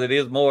book, because it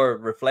is more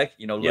reflect,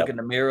 you know, look in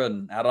the mirror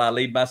and how do I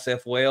lead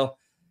myself well?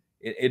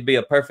 It'd be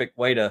a perfect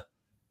way to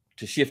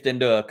shift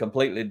into a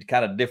completely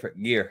kind of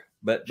different gear.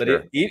 But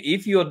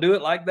if you'll do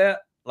it like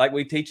that, like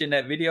we teach in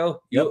that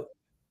video,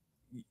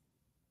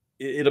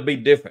 it'll be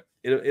different.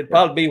 It'll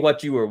probably be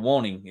what you were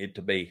wanting it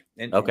to be.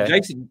 And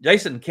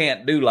Jason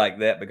can't do like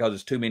that because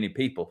there's too many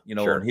people, you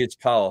know, on his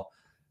call.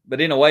 But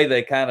in a way,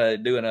 they kind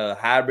of doing a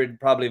hybrid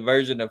probably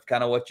version of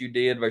kind of what you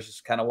did versus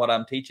kind of what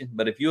I'm teaching.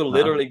 But if you'll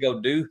literally go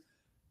do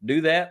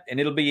that, and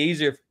it'll be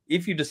easier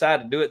if you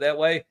decide to do it that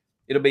way,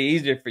 it'll be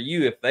easier for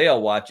you if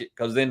they'll watch it,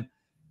 because then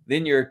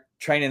you're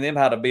training them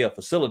how to be a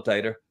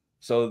facilitator.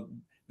 So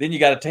then you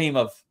got a team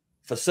of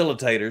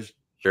facilitators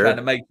trying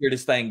to make sure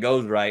this thing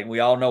goes right. And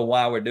we all know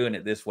why we're doing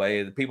it this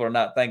way. The people are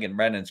not thinking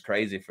Brandon's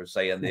crazy for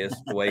saying this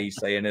the way he's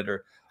saying it,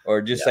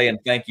 or just saying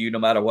thank you no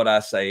matter what I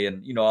say,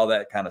 and, you know, all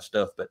that kind of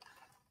stuff. But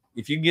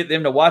if you can get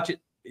them to watch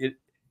it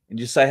and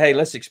just say, hey,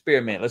 let's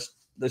experiment.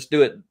 Let's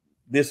do it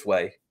this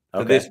way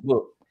for this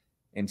book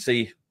and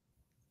see.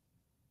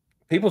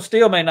 People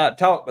still may not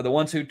talk, but the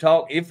ones who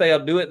talk, if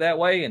they'll do it that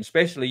way, and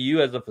especially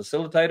you as a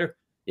facilitator,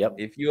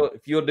 if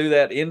you'll do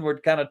that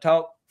inward kind of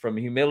talk from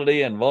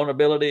humility and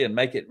vulnerability and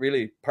make it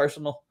really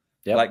personal,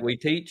 like we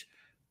teach,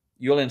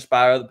 you'll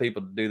inspire other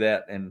people to do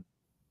that. And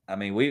I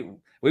mean, we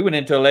went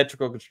into an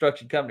electrical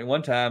construction company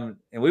one time,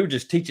 and we were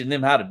just teaching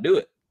them how to do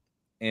it.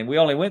 And we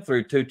only went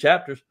through 2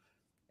 chapters,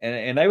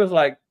 and they was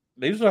like,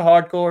 these are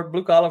hardcore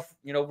blue collar,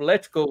 you know,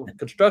 electrical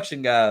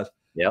construction guys.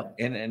 Yeah.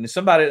 And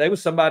there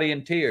was somebody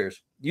in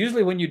tears.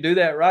 Usually when you do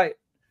that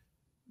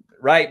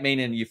right,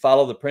 meaning you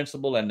follow the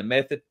principle and the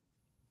method,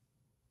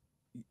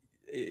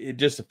 it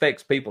just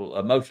affects people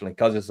emotionally,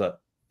 because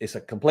it's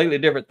a completely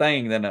different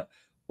thing than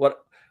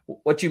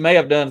what you may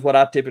have done is what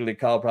I typically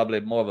call probably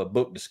more of a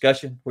book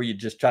discussion, where you're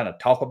just trying to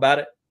talk about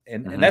it.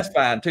 And that's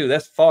fine too.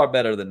 That's far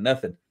better than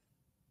nothing.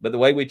 But the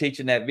way we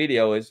teach in that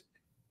video is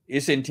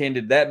it's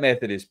intended, that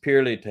method is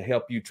purely to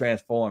help you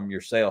transform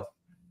yourself,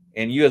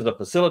 and you as a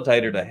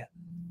facilitator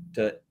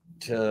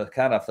to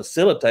kind of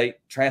facilitate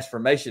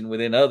transformation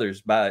within others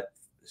by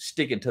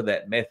sticking to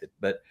that method.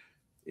 But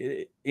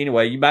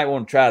anyway, you might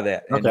want to try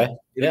that.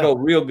 It'll go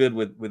real good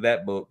with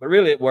that book. But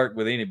really, it worked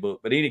with any book,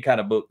 but any kind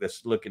of book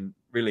that's looking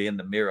really in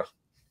the mirror.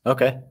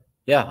 Okay.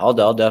 Yeah, I'll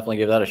definitely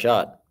give that a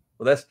shot.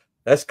 Well,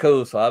 that's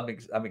cool. So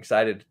I'm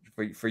excited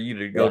for you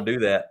to go Yeah. do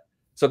that.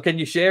 So can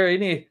you share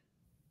any?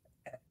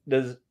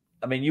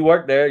 I mean, you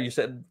worked there. You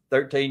said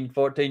 13,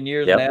 14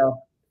 years Yep.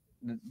 now.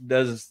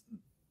 Is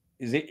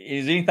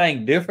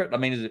anything different? I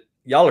mean,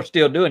 y'all are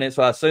still doing it,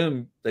 so I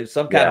assume there's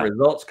some kind of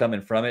results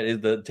coming from it.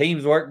 Is the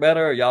teams work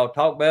better, or y'all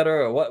talk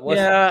better, or what?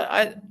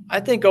 Yeah, I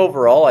think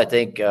overall, I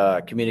think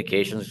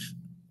communication's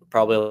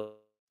probably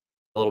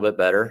a little bit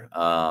better.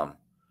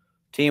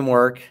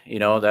 Teamwork,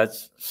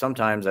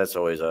 sometimes that's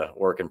always a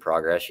work in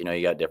progress.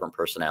 You got different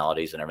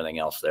personalities and everything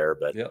else there,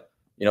 but Yep.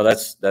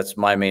 That's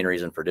my main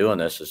reason for doing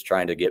this, is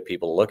trying to get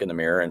people to look in the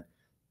mirror and,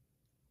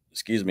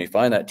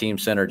 find that team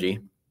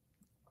synergy,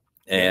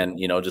 and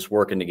just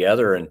working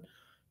together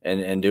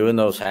and doing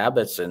those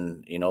habits,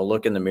 and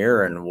look in the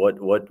mirror and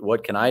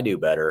what can I do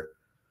better,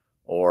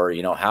 or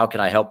how can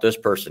I help this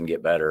person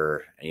get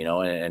better,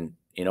 and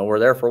we're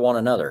there for one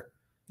another.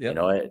 Yep.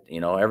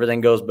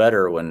 Everything goes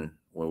better when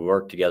we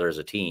work together as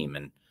a team,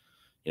 and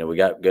we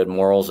got good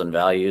morals and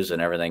values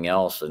and everything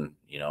else, and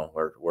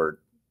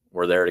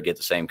we're there to get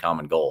the same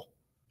common goal.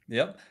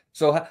 Yep.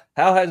 So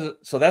how has it?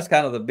 So that's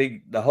kind of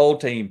the whole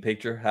team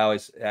picture, how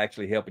it's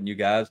actually helping you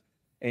guys,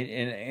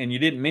 and you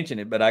didn't mention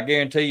it, but I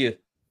guarantee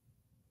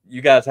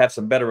you guys have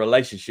some better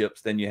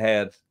relationships than you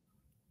had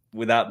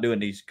without doing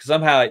these.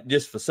 Somehow it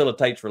just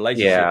facilitates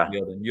relationship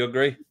building. You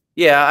agree?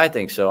 Yeah, I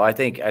think so. I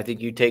think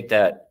you take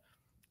that.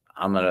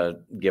 I'm going to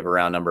give a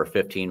round number of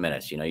 15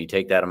 minutes. You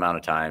take that amount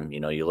of time,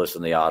 you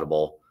listen to the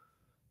audible,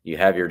 you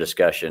have your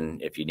discussion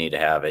if you need to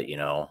have it,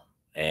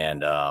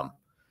 and,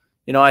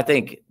 I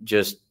think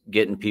just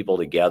getting people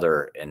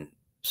together and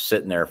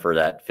sitting there for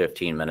that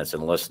 15 minutes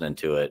and listening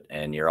to it,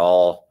 and you're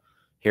all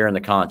hearing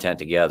the content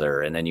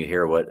together, and then you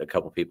hear what a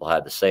couple people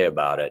had to say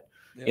about it.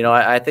 Yeah.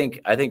 I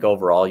think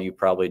overall you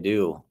probably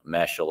do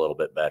mesh a little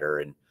bit better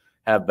and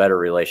have better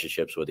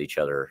relationships with each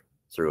other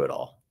through it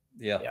all.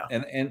 Yeah.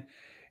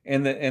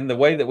 And the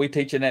way that we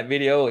teach in that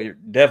video,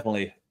 it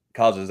definitely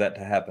causes that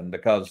to happen,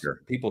 because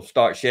people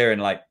start sharing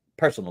like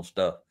personal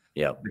stuff.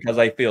 Yeah. Because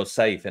they feel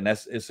safe, and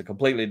it's a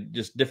completely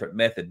just different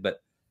method.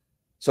 But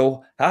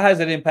so how has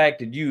it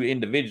impacted you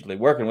individually,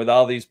 working with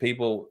all these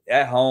people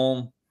at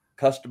home,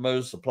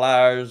 customers,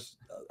 suppliers,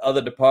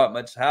 other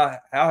departments? How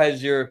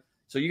has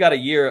so you got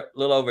a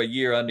little over a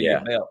year under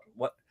your belt.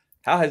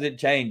 How has it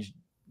changed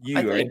you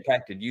or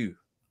impacted you?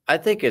 I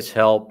think it's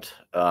helped.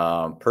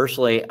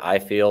 Personally, I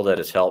feel that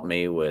it's helped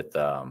me with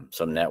some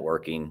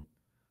networking,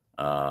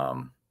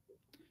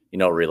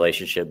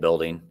 relationship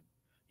building,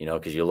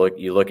 because you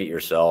look at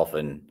yourself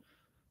and,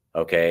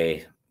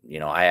 okay,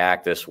 I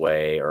act this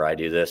way, or I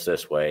do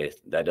this way.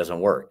 That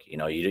doesn't work.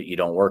 You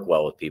don't work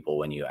well with people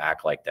when you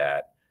act like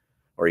that,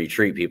 or you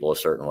treat people a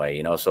certain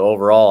way, So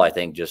overall, I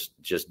think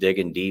just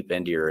digging deep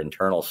into your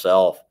internal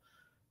self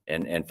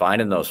and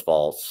finding those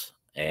faults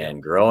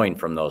and growing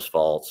from those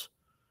faults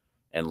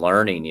and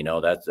learning,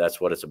 that's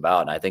what it's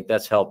about. And I think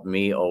that's helped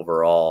me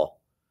overall,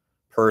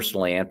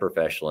 personally and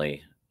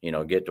professionally,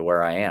 get to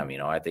where I am.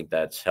 I think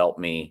that's helped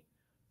me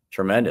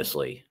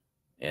tremendously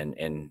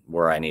in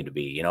where I need to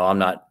be. I'm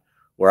not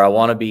where I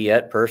want to be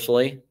yet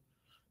personally.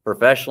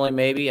 Professionally,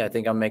 maybe I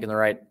think I'm making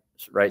the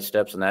right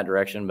steps in that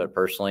direction, but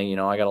personally,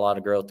 I got a lot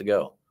of growth to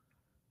go,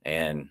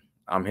 and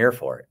I'm here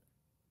for it.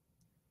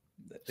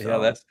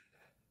 Yeah,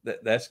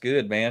 that's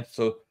good, man.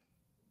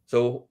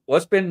 So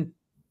what's been,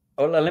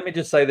 let me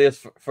just say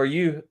this for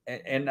you,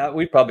 and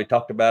we probably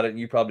talked about it and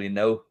you probably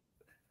know,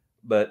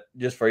 but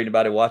just for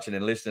anybody watching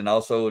and listening,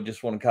 also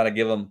just want to kind of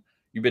give them,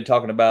 you've been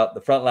talking about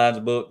the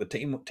Frontlines book,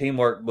 the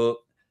teamwork book,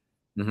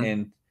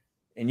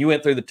 and you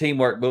went through the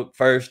teamwork book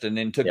first and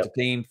then took the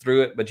team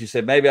through it, but you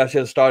said, maybe I should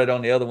have started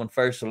on the other one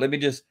first. So let me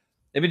just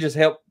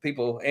help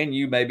people and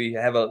you maybe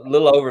have a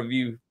little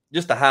overview,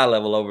 just a high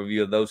level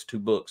overview of those two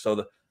books.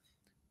 So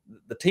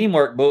the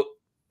teamwork book,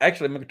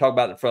 actually, I'm going to talk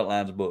about the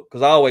Frontlines book,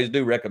 because I always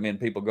do recommend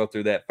people go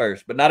through that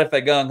first, but not if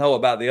they gung-ho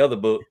about the other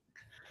book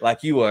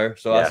like you were.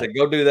 So I said,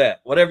 go do that.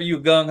 Whatever you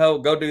gung-ho,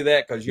 go do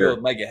that, because you'll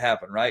make it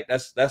happen, right?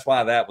 That's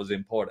why that was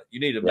important. You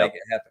need to make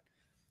it happen.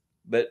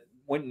 But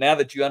now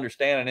that you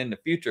understand, and in the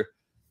future,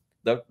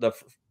 the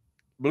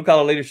blue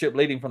collar leadership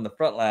leading from the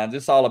front lines,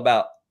 it's all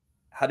about,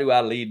 how do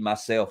I lead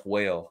myself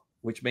well?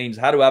 Which means,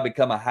 how do I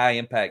become a high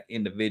impact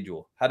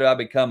individual? How do I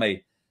become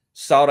a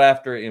sought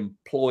after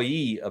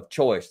employee of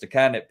choice, the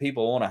kind that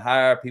people want to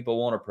hire, people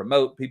want to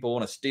promote, people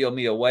want to steal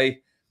me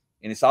away?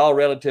 And it's all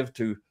relative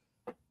to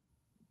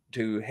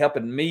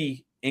helping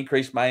me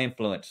increase my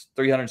influence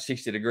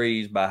 360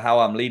 degrees by how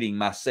I'm leading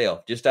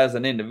myself just as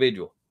an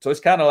individual. So it's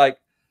kind of like,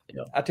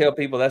 I tell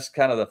people, that's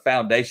kind of the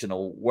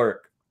foundational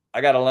work.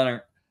 I got to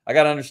learn. I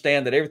got to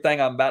understand that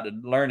everything I'm about to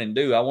learn and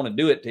do, I want to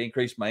do it to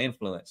increase my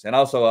influence. And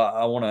also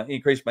I want to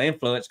increase my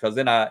influence because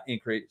then I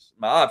increase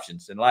my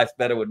options, and life's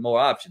better with more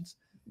options.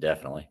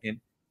 Definitely.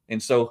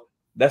 And so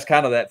that's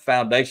kind of that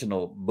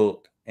foundational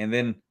book. And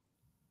then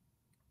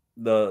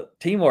the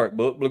teamwork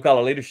book, Blue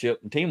Collar Leadership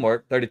and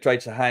Teamwork, 30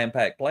 Traits of High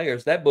Impact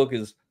Players. That book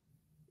is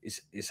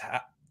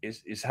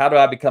how do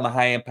I become a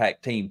high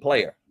impact team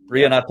player?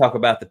 Rhea and I talk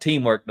about the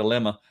teamwork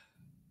dilemma.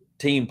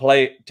 Team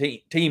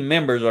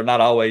members are not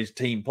always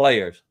team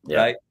players,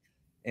 right?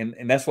 And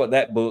that's what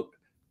that book.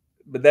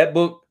 But that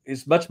book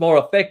is much more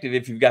effective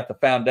if you've got the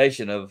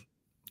foundation of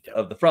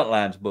the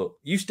Frontlines book.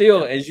 You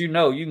still, as you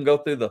know, you can go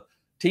through the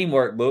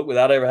teamwork book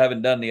without ever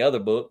having done the other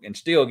book and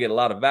still get a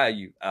lot of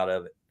value out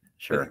of it.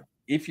 Sure. But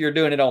if you're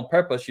doing it on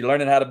purpose, you're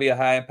learning how to be a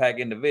high impact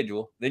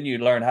individual. Then you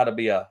learn how to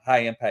be a high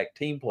impact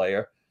team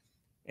player.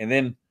 And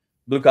then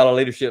blue collar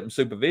leadership and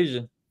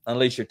supervision,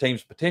 unleash your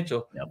team's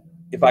potential.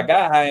 If I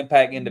got high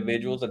impact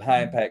individuals and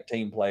high impact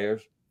team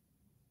players,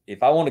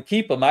 if I want to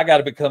keep them, I got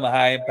to become a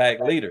high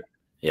impact leader.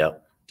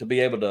 To be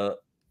able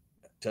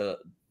to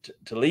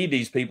lead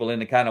these people in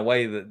the kind of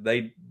way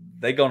that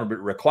they're going to be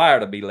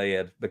required to be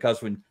led.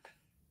 Because when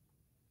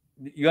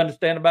you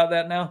understand about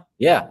that now?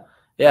 Yeah.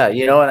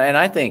 You know, and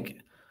I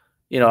think,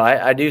 you know,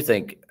 I do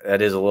think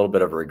that is a little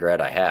bit of a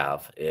regret I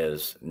have,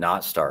 is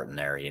not starting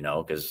there, you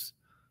know, because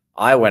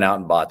I went out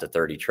and bought the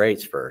 30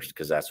 traits first,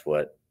 because that's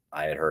what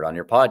I had heard on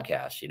your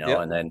podcast, you know,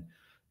 and then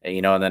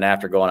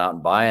after going out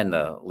and buying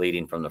the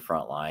leading from the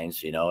front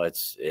lines, you know,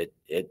 it's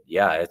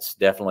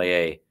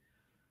definitely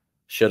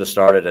should have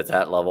started at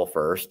that level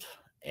first.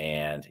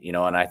 And, you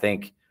know, and I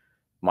think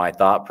my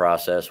thought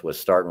process was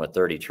starting with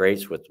 30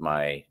 traits with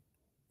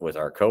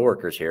our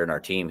coworkers here and our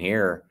team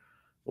here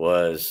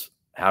was,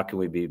 how can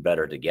we be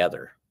better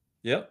together?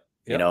 You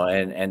know,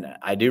 and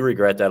I do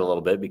regret that a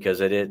little bit,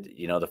 because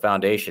you know, the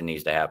foundation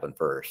needs to happen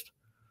first.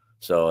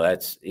 So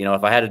that's, you know,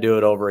 if I had to do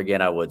it over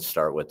again, I would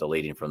start with the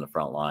leading from the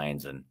front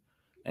lines and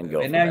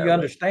go. And now you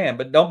understand,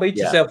 but don't beat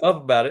yourself up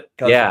about it.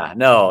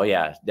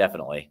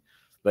 Definitely.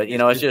 But, you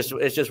know, it's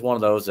just one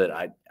of those that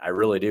I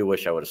really do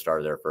wish I would have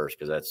started there first,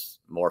 because that's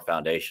more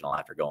foundational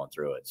after going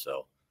through it.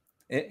 So.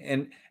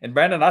 And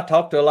Brandon, I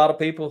talked to a lot of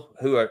people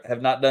who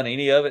have not done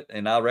any of it.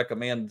 And I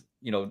recommend,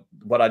 you know,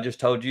 what I just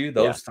told you,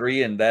 those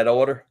three in that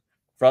order: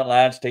 front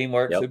lines,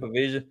 teamwork,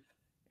 supervision.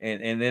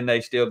 And then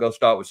they still go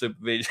start with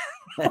supervision.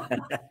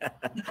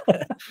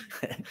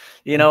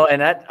 You know,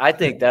 and I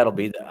think that'll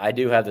be, I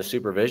do have the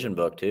supervision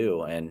book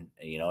too. And,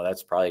 you know,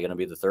 that's probably going to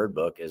be the third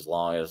book, as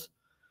long as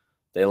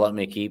they let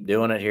me keep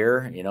doing it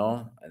here, you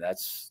know, and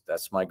that's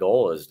my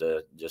goal, is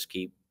to just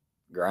keep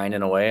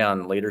grinding away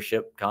on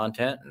leadership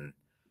content and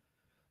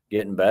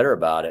getting better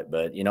about it.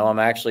 But, you know, I'm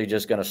actually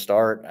just going to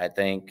start, I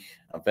think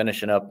I'm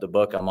finishing up the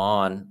book I'm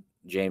on,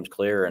 James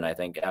Clear. And I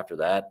think after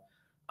that,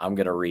 I'm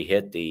going to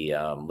re-hit the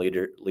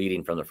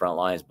leading from the front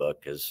lines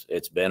book, because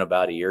it's been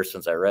about a year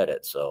since I read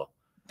it. So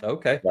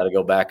got to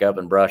go back up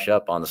and brush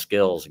up on the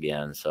skills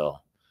again. So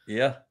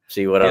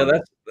see what I'm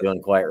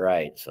doing quite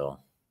right. So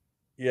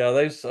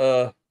there's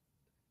I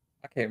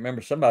can't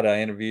remember, somebody I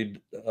interviewed,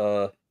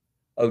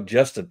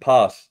 Justin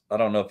Poss. I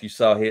don't know if you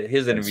saw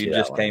his interview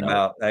just came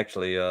out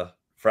actually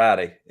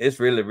Friday.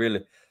 It's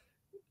really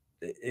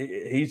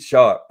he's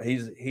sharp.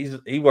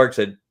 He works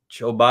at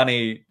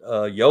Chobani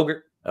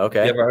Yogurt.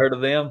 Okay. You ever heard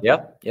of them?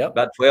 Yep.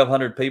 About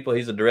 1,200 people.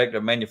 He's a director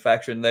of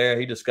manufacturing there.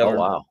 He discovered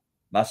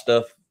my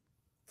stuff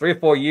 3 or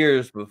 4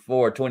 years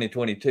before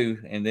 2022.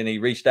 And then he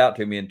reached out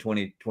to me in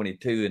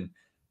 2022.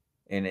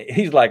 And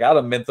he's like,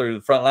 I've been through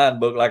the Frontline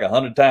book like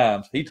 100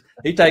 times. He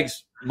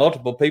takes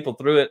multiple people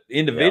through it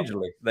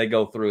individually. They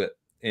go through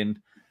it.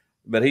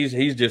 But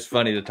he's just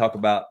funny to talk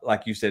about,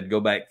 like you said,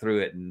 go back through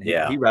it. And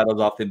he rattles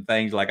off them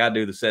things like I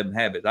do the 7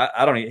 habits.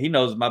 I don't even, he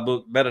knows my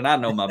book better than I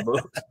know my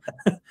books,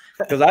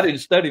 because I didn't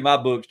study my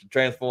books to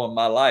transform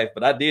my life,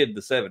 but I did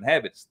the 7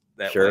 habits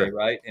that way.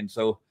 Right. And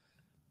so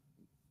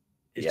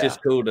it's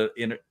just cool to,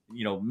 you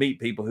know,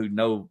 meet people who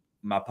know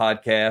my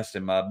podcast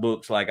and my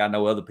books like I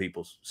know other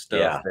people's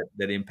stuff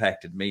that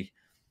impacted me.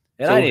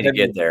 And so I need to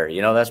get there.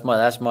 You know, that's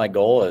my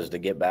goal, is to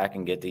get back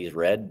and get these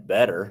read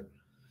better.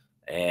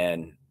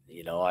 And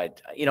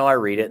I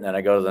read it and then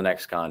I go to the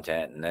next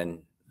content, and then,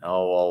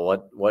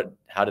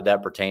 how did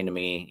that pertain to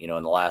me, you know,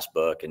 in the last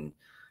book, and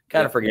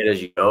kind of forget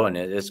as you go. And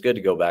it's good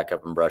to go back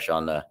up and brush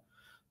on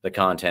the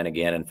content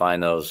again and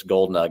find those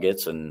gold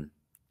nuggets and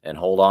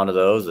hold on to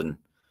those and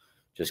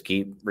just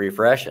keep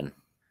refreshing.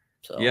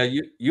 So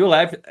you'll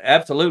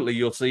absolutely,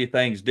 you'll see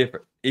things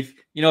different. If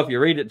you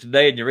read it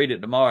today and you read it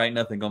tomorrow, ain't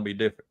nothing going to be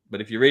different.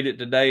 But if you read it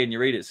today and you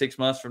read it 6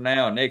 months from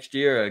now and next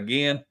year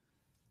again,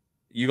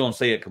 you're going to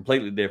see it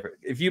completely different.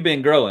 If you've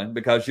been growing,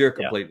 because you're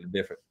completely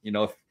different, you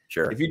know,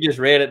 if you just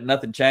read it and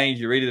nothing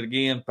changed, you read it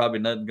again, probably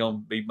nothing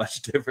going to be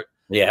much different.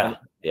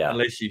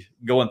 Unless you're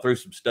going through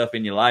some stuff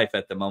in your life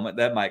at the moment,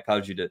 that might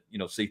cause you to, you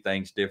know, see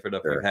things different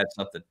if you've had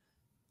something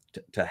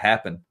to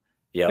happen.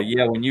 But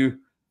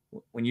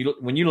when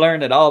you learn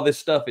that all this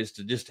stuff is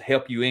to just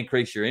help you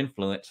increase your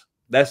influence,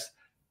 that's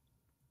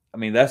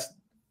when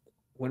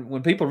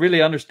people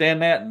really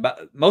understand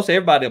that. Most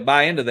everybody will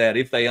buy into that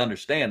if they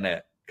understand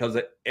that. Because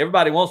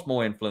everybody wants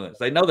more influence.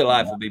 They know their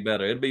life will be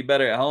better. It'll be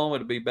better at home.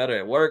 It'll be better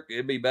at work.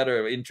 It'll be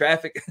better in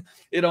traffic.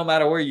 It don't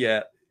matter where you're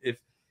at.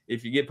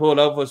 If you get pulled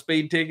over for a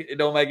speeding ticket, it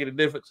don't make any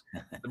difference.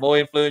 The more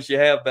influence you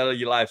have, better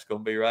your life's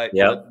going to be, right?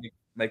 Yeah. It doesn't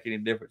make any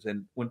difference.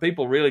 And when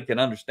people really can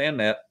understand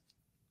that,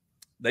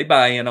 they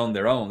buy in on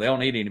their own. They don't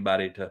need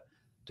anybody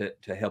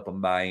to help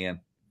them buy in.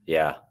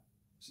 Yeah.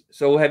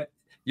 So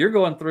you've been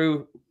going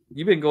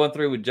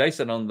through with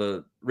Jason on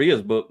the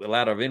Ria's book, The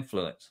Ladder of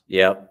Influence.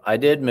 Yep. I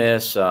did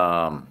miss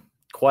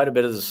quite a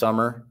bit of the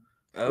summer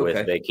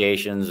with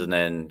vacations and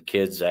then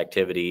kids'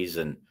 activities.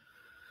 And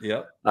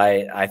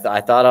I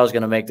thought I was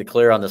going to make the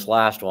clear on this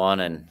last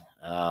one, and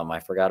I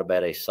forgot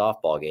about a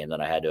softball game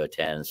that I had to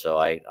attend. So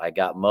I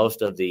got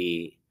most of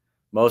the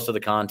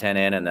content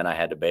in, and then I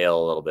had to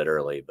bail a little bit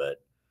early.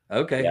 But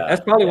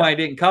that's probably why he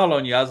didn't call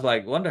on you. I was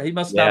like, wonder he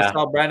must not have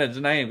saw Brandon's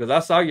name, because I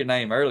saw your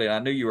name earlier. I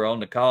knew you were on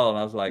the call, and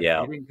I was like, he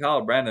didn't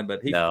call Brandon, but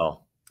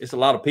it's a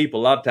lot of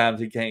people. A lot of times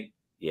he can't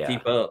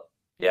keep up.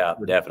 Yeah,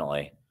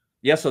 definitely.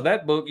 Yeah. So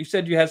that book, you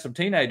said you had some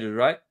teenagers,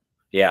 right?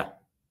 Yeah.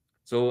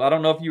 So I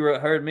don't know if you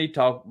heard me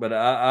talk, but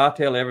I'll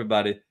tell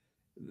everybody.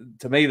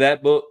 To me,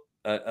 that book,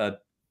 a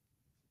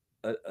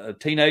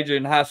teenager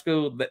in high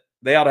school,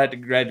 they ought to have to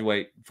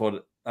graduate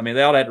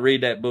they ought to have to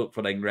read that book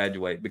before they can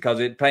graduate, because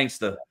it paints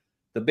the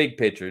big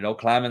picture,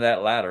 climbing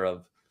that ladder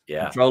of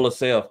control of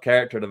self,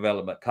 character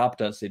development,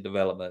 competency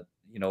development,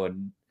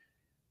 and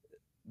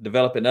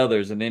developing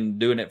others, and then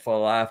doing it for a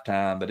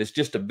lifetime. But it's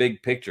just a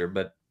big picture.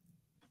 But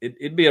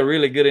it'd be a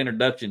really good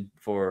introduction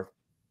for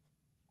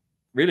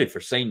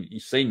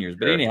seniors,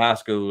 but any high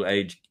school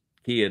age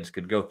kids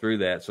could go through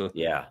that. So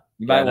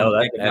you might know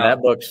that. And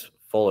that book's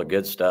full of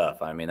good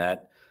stuff. I mean,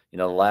 that,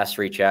 the last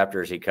 3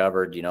 chapters he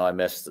covered,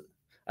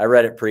 I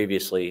read it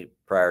previously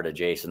prior to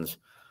Jason's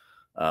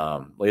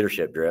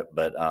leadership drip,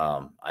 but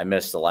I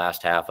missed the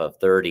last half of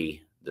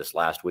 30 this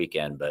last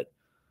weekend. But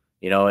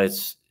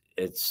it's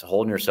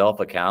holding yourself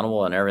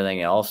accountable and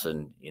everything else,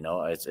 and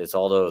it's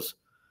all those,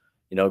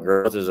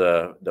 growth is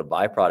the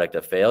byproduct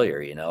of failure,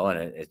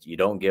 and you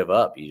don't give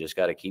up. You just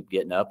got to keep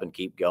getting up and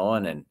keep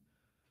going, and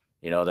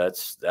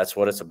that's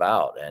what it's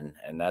about.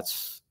 And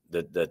that's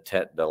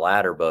the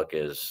ladder book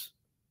is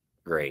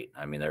great.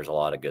 I mean, there's a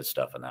lot of good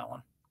stuff in that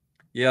one.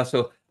 Yeah,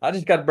 so I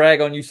just got to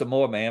brag on you some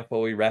more, man,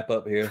 before we wrap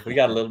up here. We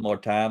got a little more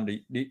time. Do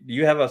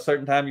you have a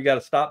certain time you got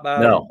to stop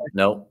by?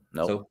 No.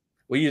 So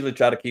we usually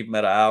try to keep them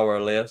at an hour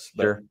or less.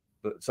 But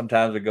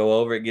sometimes we go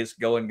over, it gets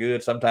going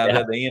good. Sometimes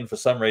at the end, for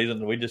some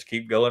reason, we just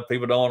keep going.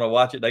 People don't want to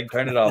watch it. They can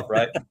turn it off,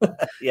 right?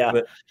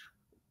 But,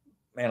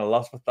 man, I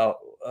lost my thought.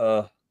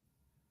 What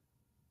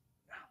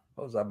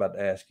was I about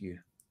to ask you?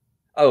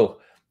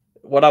 Oh,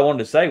 what I wanted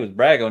to say was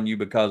brag on you,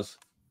 because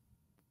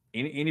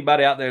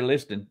anybody out there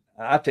listening,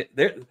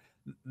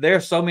 there are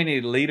so many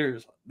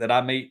leaders that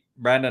I meet,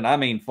 Brandon. I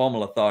mean,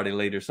 formal authority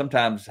leaders,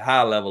 sometimes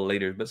high level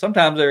leaders, but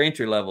sometimes they're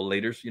entry level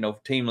leaders,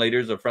 team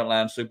leaders or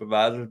frontline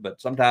supervisors,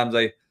 but sometimes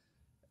they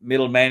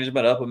middle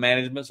management, upper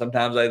management.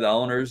 Sometimes they the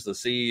owners, the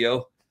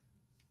CEO.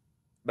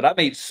 But I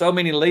meet so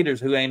many leaders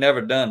who ain't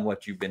ever done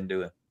what you've been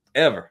doing,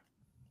 ever.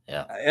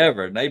 Yeah.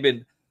 Ever.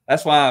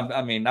 That's why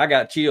I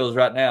got chills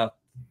right now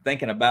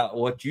thinking about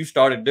what you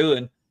started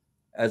doing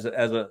as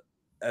a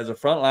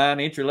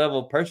frontline entry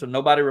level person.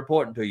 Nobody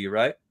reporting to you,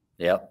 right?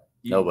 Yep.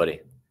 Nobody.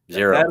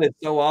 Zero. That is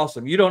so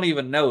awesome. You don't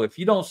even know. If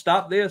you don't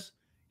stop this,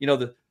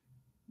 the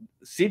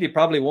city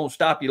probably won't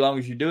stop you long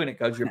as you're doing it,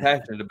 because you're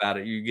passionate about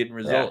it. You're getting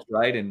results,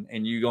 right?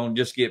 And you're going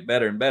to just get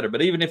better and better.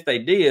 But even if they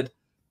did,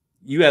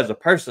 you as a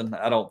person,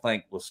 I don't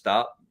think will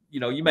stop.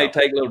 You may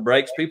take little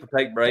breaks. People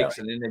take breaks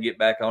and then they get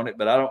back on it.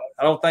 But I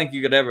don't think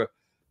you could ever,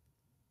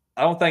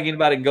 I don't think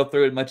anybody can go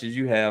through it as much as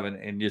you have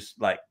and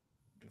just like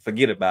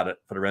forget about it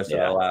for the rest of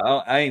their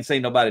life. I ain't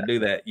seen nobody do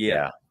that yet.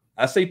 Yeah.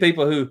 I see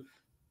people who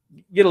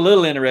get a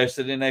little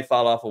interested and they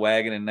fall off a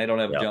wagon and they don't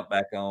ever jump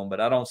back on.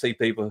 But I don't see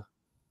people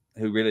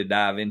who really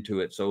dive into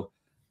it. So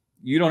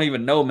you don't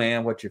even know,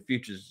 man, what your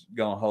future's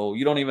going to hold.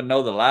 You don't even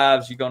know the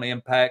lives you're going to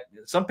impact.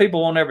 Some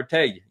people won't ever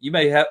tell you. You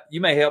may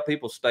help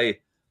people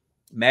stay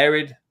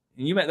married,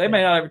 and they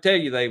may not ever tell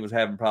you they was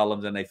having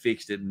problems and they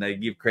fixed it, and they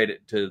give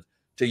credit to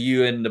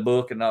you in the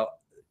book and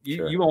all.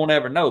 You won't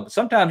ever know, but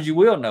sometimes you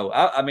will know.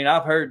 I mean,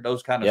 I've heard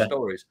those kind of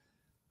stories.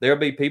 There'll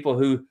be people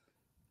who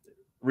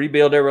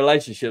rebuild their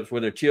relationships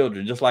with their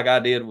children, just like I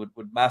did with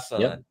my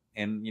son. Yep.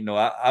 And,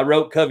 I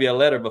wrote Covey a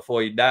letter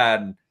before he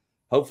died, and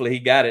hopefully he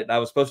got it. I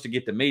was supposed to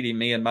get to meet him.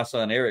 Me and my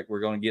son, Eric, were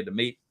going to get to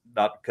meet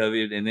Dr.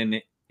 Covey. And then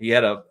he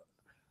had I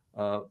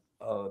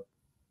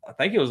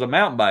think it was a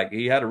mountain bike.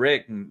 He had a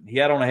wreck, and he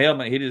had on a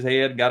helmet, hit his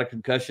head, got a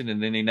concussion,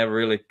 and then he never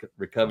really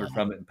recovered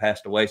from it and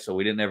passed away. So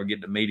we didn't ever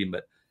get to meet him,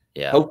 but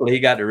hopefully he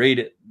got to read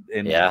it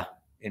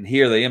and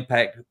hear the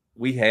impact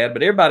we had.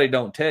 But everybody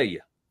don't tell you.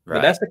 Right.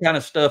 But that's the kind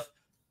of stuff.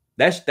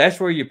 That's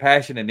where your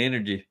passion and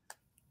energy.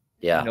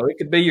 Yeah. It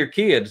could be your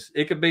kids.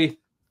 It could be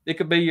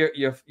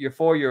your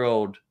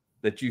 4-year-old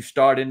that you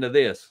start into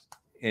this,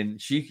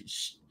 and she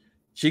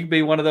could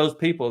be one of those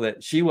people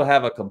that she will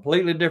have a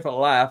completely different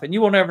life, and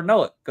you will never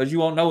know it, because you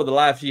won't know the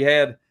life she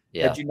had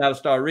that you got to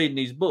start reading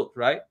these books,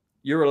 right?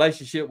 Your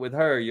relationship with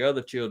her, your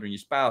other children, your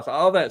spouse,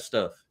 all that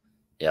stuff.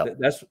 Yeah,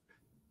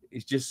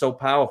 it's just so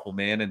powerful,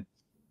 man. And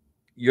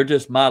you're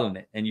just modeling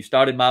it, and you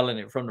started modeling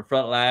it from the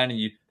front line,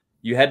 and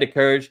you had the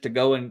courage to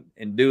go and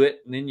do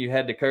it, and then you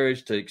had the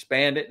courage to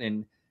expand it,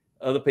 and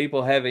other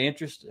people have an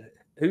interest.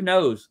 Who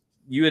knows?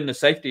 You in the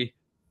safety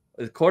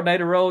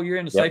coordinator role, you're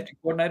in the safety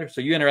coordinator,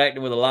 so you're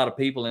interacting with a lot of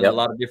people in a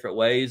lot of different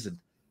ways, and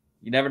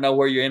you never know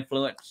where your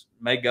influence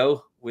may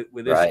go with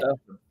this Right. stuff.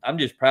 I'm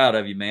just proud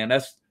of you, man.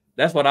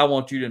 That's what I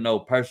want you to know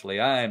personally.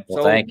 I am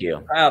Well, so thank you.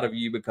 proud of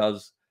you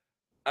because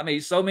I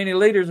mean, so many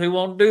leaders who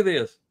won't do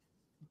this.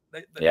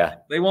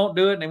 They won't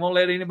do it, and they won't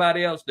let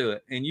anybody else do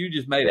it. And you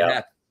just made it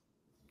happen.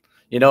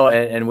 You know,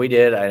 and we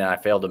did, and I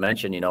failed to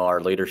mention, you know,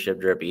 our leadership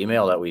drip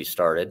email that we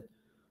started,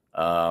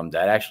 that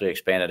actually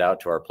expanded out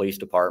to our police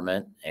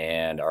department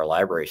and our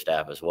library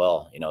staff as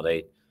well. You know,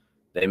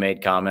 they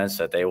made comments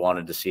that they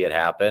wanted to see it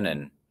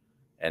happen,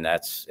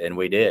 and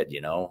we did,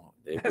 you know.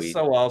 That's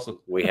so awesome.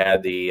 We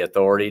had the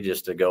authority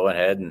just to go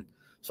ahead, and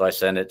so I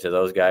send it to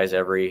those guys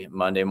every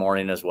Monday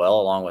morning as well,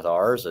 along with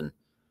ours, and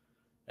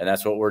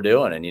that's what we're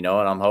doing. And, you know,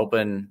 and I'm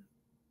hoping,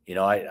 you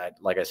know, I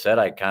like I said,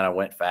 I kind of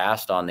went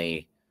fast on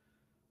the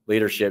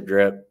leadership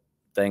drip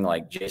thing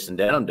like Jason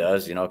Denham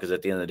does, you know, because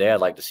at the end of the day, I'd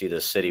like to see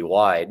this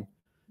citywide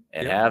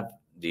and have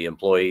the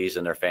employees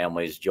and their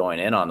families join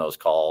in on those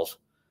calls.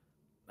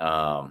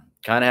 Kind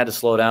of had to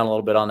slow down a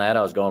little bit on that.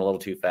 I was going a little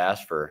too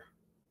fast for,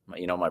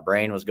 you know, my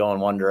brain was going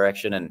one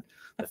direction and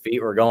the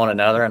feet were going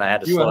another, and I had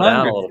to slow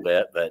down a little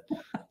bit. But,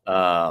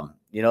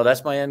 you know,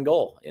 that's my end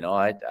goal. You know,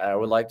 I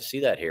would like to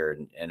see that here,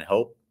 and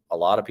hope a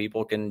lot of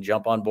people can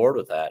jump on board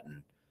with that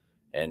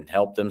and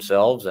help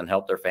themselves and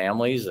help their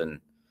families and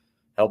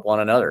help one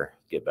another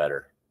get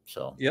better.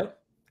 So, yep.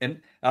 And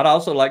I'd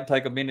also like to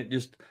take a minute,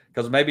 just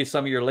because maybe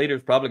some of your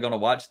leaders probably going to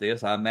watch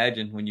this, I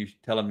imagine, when you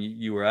tell them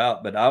you were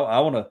out. But I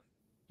want to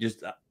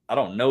just, I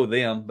don't know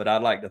them, but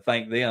I'd like to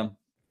thank them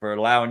for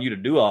allowing you to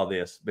do all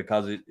this,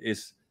 because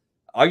it's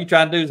all you're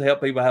trying to do is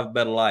help people have a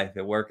better life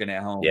at work and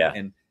at home. Yeah.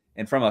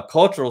 And from a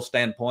cultural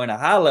standpoint, a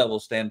high level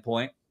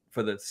standpoint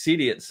for the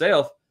city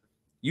itself,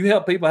 you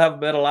help people have a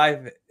better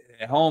life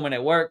at home and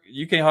at work.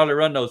 You can't hardly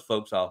run those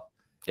folks off.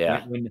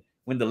 Yeah.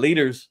 When the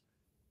leaders,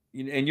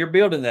 and you're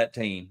building that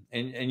team,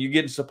 and you're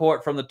getting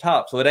support from the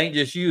top. So it ain't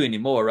just you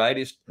anymore, right?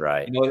 It's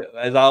right. You know,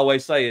 as I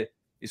always say,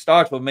 it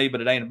starts with me,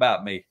 but it ain't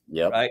about me.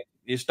 Yep. Right.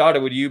 It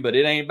started with you, but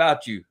it ain't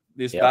about you.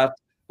 It's about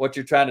what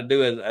you're trying to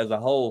do as a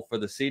whole for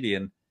the city.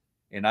 And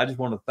I just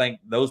want to thank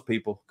those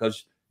people,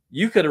 because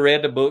you could have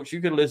read the books,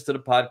 you could have listened to the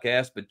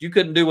podcast, but you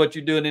couldn't do what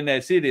you're doing in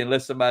that city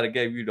unless somebody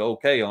gave you the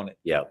okay on it.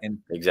 Yeah. And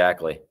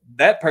exactly.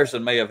 That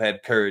person may have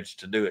had courage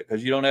to do it,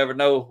 because you don't ever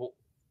know,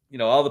 you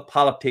know, all the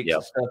politics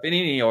and stuff in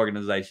any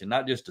organization,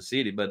 not just a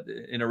city, but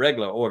in a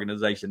regular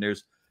organization,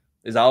 there's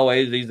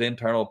always these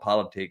internal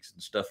politics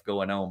and stuff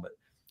going on. But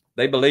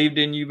they believed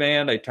in you,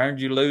 man. They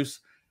turned you loose.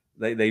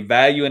 They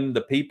value in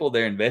the people.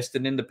 They're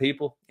investing in the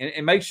people,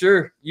 and make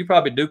sure you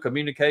probably do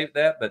communicate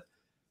that, but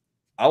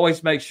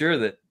always make sure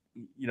that,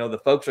 you know, the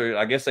folks are,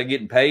 I guess they're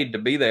getting paid to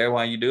be there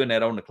while you're doing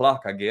that on the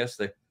clock. I guess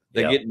they're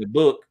getting the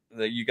book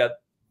that you got,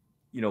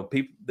 you know,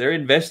 people, they're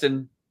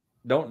investing.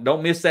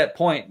 Don't miss that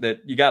point, that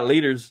you got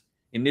leaders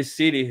in this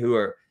city who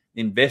are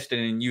investing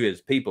in you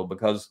as people,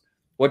 because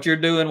what you're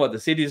doing, what the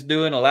city is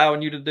doing,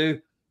 allowing you to do,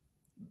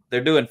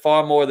 they're doing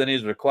far more than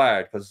is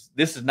required, because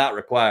this is not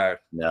required.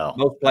 No,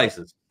 most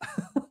places.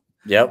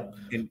 Yep.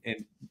 And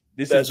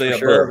this is the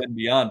above and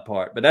beyond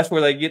part, but that's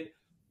where they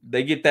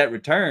get that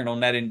return on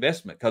that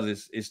investment,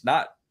 because it's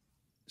not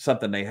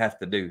something they have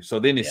to do.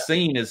 So then it's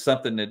seen as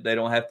something that they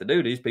don't have to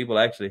do. These people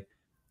actually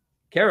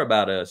care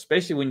about us,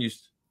 especially when you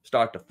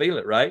start to feel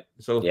it, right?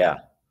 So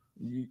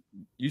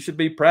you should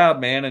be proud,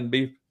 man, and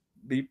be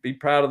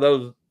proud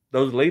of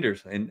those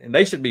leaders, and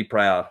they should be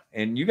proud.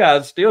 And you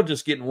guys still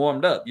just getting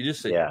warmed up. You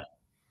just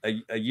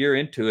a year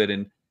into it,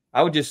 and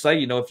I would just say,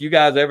 you know, if you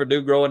guys ever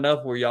do grow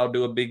enough where y'all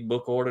do a big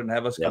book order and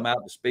have us come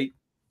out to speak,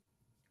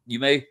 you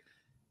may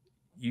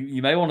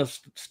want to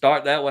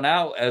start that one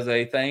out as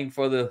a thing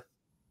for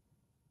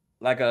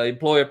like a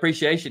employee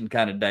appreciation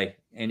kind of day.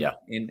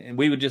 And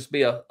we would just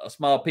be a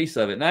small piece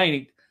of it. And I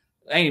ain't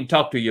even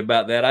talked to you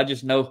about that. I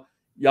just know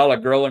y'all are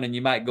growing and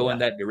you might go in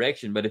that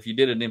direction. But if you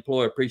did an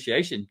employee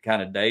appreciation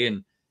kind of day,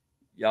 and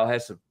y'all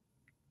had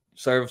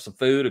serve some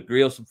food, or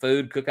grill some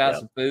food, cook out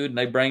some food, and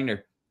they bring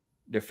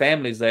their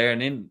families there.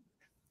 And then,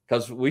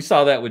 because we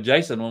saw that with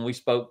Jason when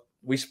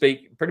we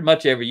speak pretty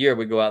much every year.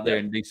 We go out there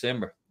in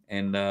December,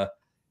 and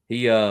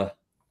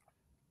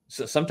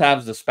so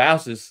sometimes the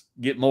spouses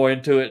get more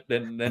into it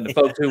than the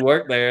folks who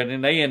work there, and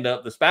then they end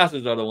up, the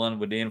spouses are the one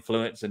with the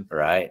influence, and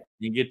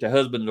you get the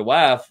husband and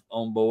wife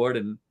on board,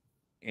 and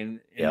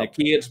the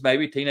kids,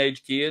 maybe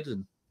teenage kids,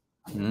 and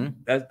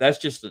that's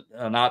just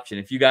an option.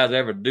 If you guys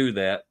ever do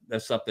that,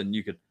 that's something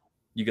you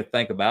could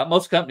think about.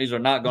 Most companies are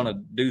not going to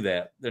do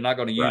that. They're not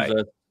going to use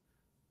us,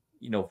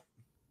 you know,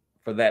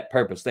 for that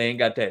purpose. They ain't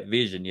got that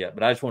vision yet.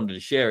 But I just wanted to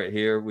share it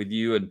here with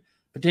you, and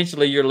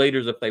potentially your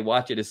leaders, if they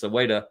watch it. It's a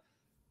way to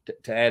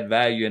add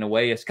value in a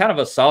way. It's kind of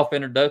a soft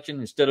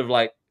introduction, instead of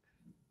like,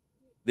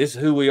 this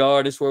is who we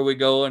are, this is where we're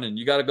going, and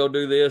you got to go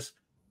do this.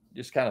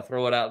 Just kind of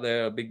throw it out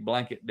there, a big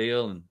blanket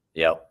deal, and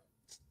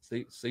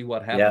see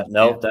what happens. Yeah,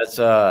 no,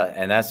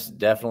 that's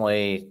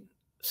definitely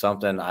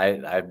something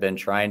I've been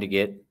trying to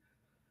get.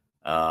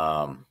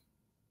 I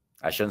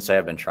shouldn't say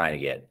I've been trying to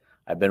get.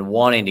 I've been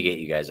wanting to get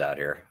you guys out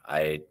here.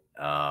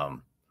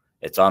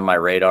 It's on my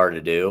radar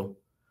to do.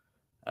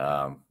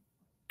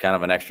 kind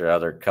of an extra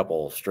other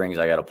couple strings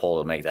I got to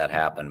pull to make that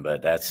happen.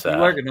 But that's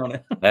working on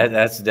it.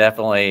 that's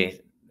definitely,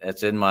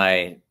 it's in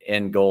my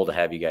end goal to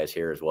have you guys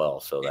here as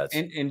well. So that's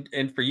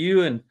and for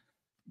you and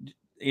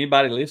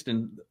anybody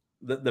listening,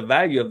 the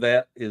value of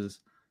that is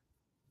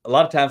a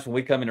lot of times when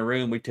we come in a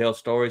room, we tell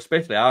stories,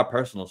 especially our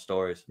personal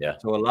stories. Yeah.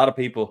 So a lot of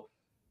people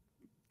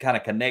kind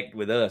of connect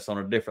with us on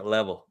a different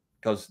level,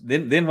 because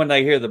then when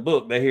they hear the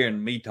book, they're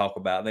hearing me talk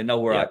about it. They know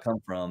where I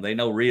come from. They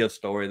know Rhea's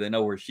story. They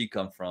know where she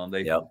comes from.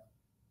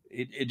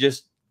 It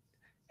just,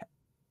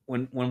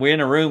 when we're in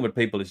a room with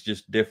people, it's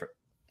just different.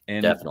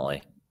 And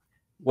definitely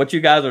what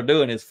you guys are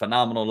doing is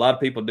phenomenal. A lot of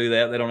people do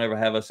that. They don't ever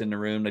have us in the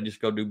room. They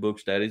just go do book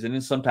studies. And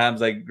then sometimes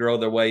they grow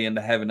their way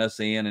into having us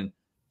in, and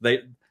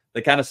they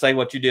kind of say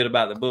what you did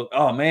about the book.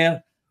 Oh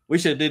man, we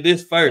should have did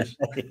this first.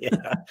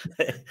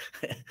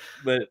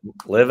 But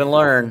live and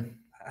learn.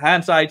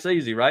 Hindsight's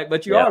easy, right?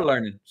 But you are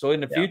learning. So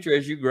in the future,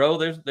 as you grow,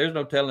 there's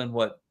no telling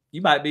what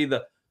you might be,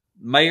 the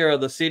mayor or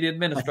the city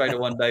administrator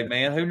one day,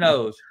 man. Who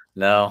knows?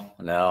 No,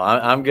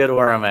 I'm good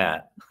where I'm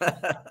at.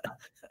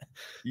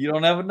 You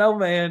don't ever know,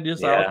 man.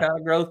 Just all kind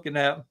of growth can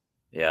happen.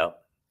 Yeah.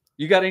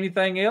 You got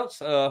anything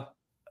else?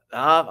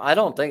 I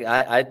don't think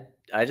I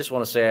just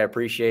want to say I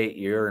appreciate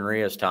your and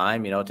Rhea's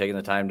time, taking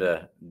the time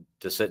to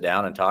sit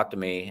down and talk to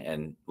me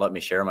and let me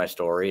share my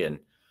story. And,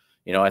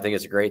 I think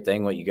it's a great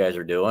thing what you guys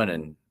are doing.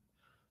 And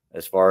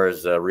as far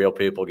as real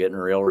people getting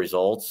real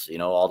results,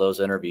 all those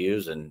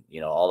interviews and,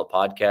 all the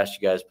podcasts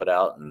you guys put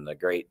out and the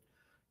great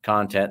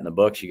content and the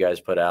books you guys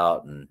put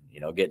out and,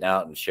 getting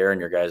out and sharing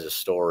your guys'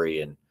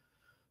 story. And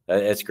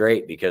it's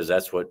great because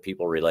that's what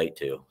people relate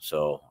to.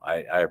 So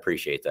I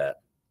appreciate that.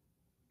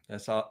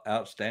 That's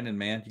outstanding,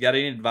 man. You got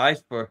any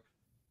advice for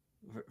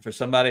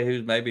somebody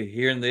who's maybe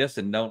hearing this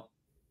and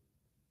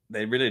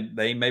they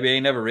maybe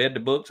ain't never read the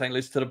books, ain't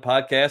listened to the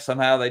podcast.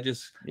 Somehow they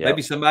just,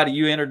 maybe somebody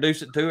you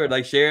introduce it to, or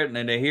they share it and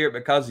then they hear it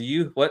because of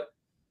you. What,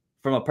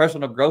 from a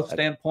personal growth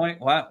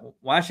standpoint,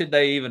 why should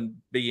they even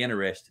be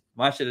interested?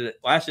 Why should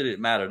it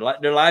matter?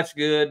 Like, their life's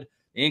good,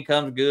 the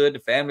income's good, the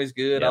family's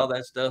good, all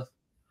that stuff.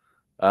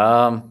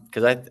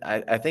 Because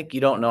I think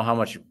you don't know how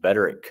much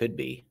better it could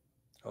be.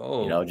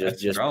 Oh,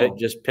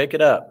 just pick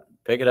it up,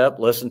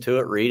 listen to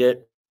it, read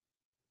it,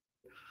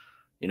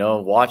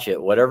 watch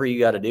it, whatever you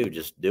got to do,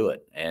 just do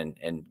it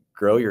and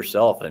grow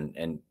yourself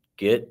and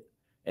get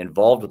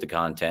involved with the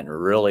content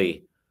and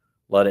really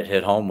let it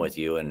hit home with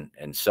you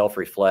and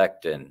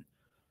self-reflect and,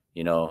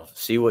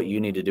 see what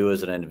you need to do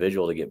as an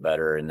individual to get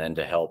better and then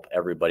to help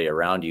everybody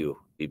around you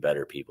be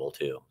better people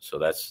too. So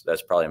that's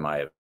probably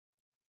my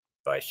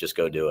advice. Just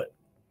go do it.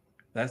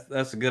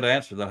 That's a good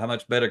answer though. How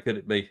much better could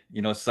it be?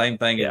 Same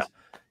thing as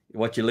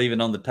what you're leaving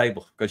on the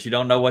table, because you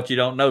don't know what you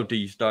don't know till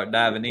you start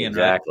diving in.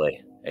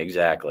 Exactly. Right?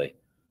 Exactly.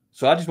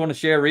 So I just want to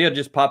share, Rhea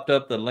just popped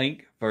up the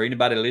link for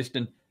anybody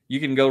listening. You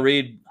can go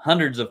read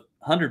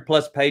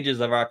 100+ pages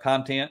of our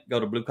content. Go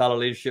to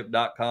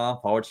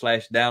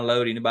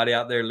bluecollarleadership.com/download. Anybody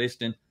out there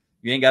listening,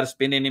 you ain't got to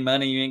spend any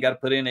money. You ain't got to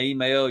put in an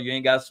email. You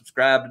ain't got to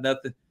subscribe to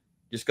nothing.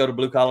 Just go to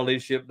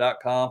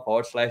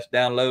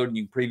bluecollarleadership.com/download and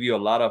you can preview a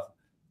lot of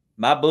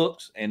my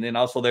books. And then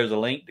also there's a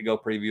link to go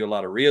preview a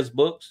lot of Rhea's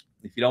books.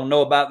 If you don't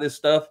know about this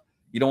stuff,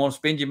 you don't want to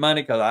spend your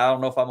money because I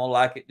don't know if I'm going to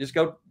like it, just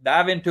go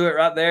dive into it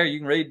right there. You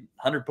can read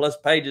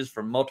 100+ pages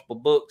from multiple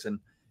books and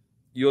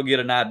you'll get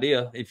an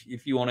idea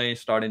if you want to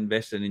start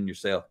investing in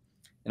yourself.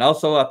 And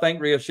also, I think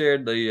Rhea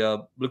shared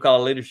the Blue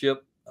Collar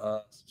Leadership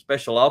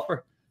special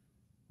offer.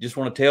 Just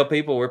want to tell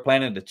people we're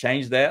planning to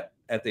change that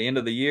at the end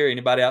of the year.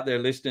 Anybody out there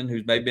listening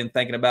who's maybe been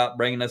thinking about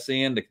bringing us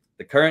in,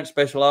 the current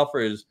special offer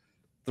is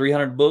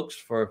 300 books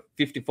for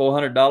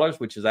 $5,400,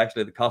 which is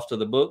actually the cost of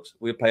the books.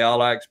 We'll pay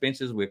all our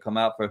expenses. We'll come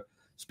out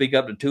speak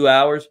up to 2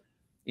 hours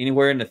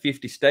anywhere in the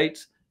 50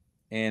 states.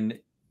 And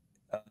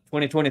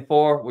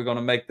 2024, we're going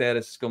to make that.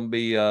 It's going to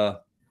be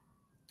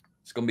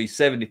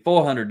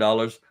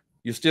 $7,400.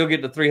 You still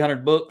get the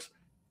 300 books.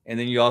 And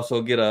then you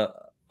also get a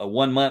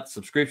 1-month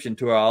subscription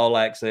to our all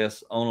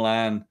access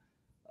online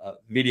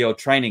video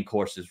training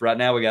courses. Right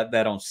now we got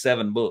that on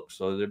 7 books.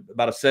 So they're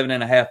about a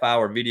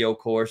 7.5-hour video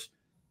course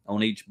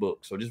on each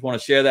book. So just want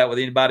to share that with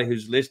anybody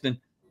who's listening.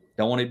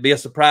 Don't want it to be a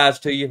surprise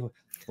to you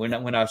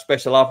when our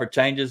special offer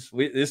changes.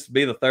 This will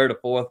be the 3rd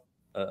or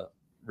 4th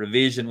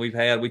revision we've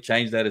had. We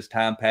change that as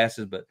time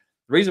passes. But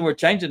the reason we're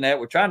changing that,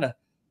 we're trying to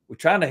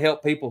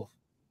help people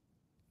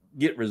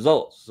get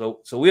results.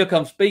 So we'll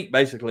come speak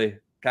basically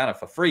kind of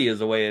for free is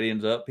the way it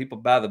ends up. People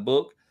buy the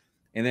book.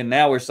 And then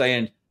now we're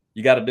saying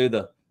you got to do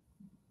because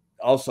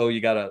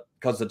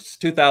it's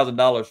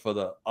 $2,000 for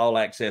the all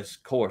access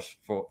course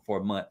for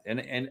a month,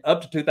 and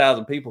up to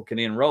 2,000 people can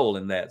enroll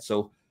in that.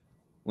 So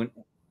when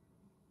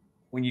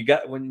you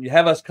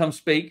have us come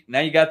speak, now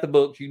you got the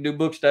books, you can do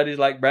book studies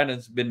like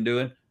Brandon's been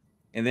doing.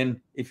 And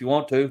then if you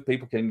want to,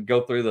 people can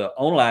go through the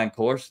online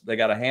course. They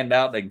got a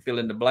handout, they can fill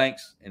in the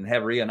blanks and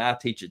have Rhea and I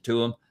teach it to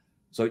them.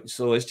 So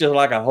it's just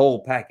like a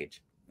whole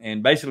package.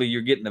 And basically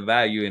you're getting the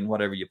value in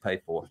whatever you pay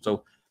for.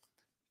 So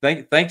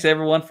thanks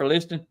everyone for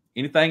listening.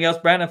 Anything else,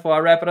 Brandon, before I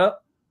wrap it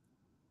up?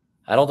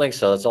 I don't think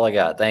so. That's all I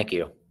got. Thank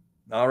you.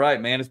 All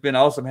right, man. It's been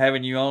awesome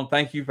having you on.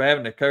 Thank you for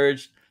having the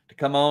courage to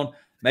come on.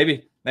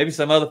 Maybe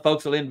some other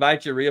folks will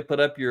invite you. Rhea put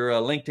up your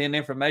LinkedIn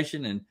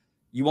information, and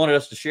you wanted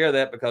us to share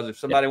that because if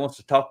somebody wants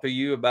to talk to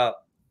you about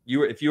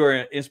if you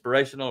are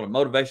inspirational or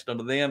motivational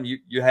to them,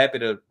 you're happy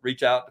to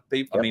reach out to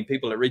people. I mean,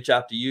 people that reach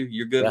out to you,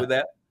 you're good with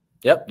that?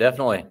 Yep,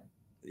 definitely.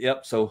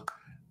 Yep. So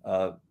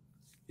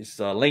it's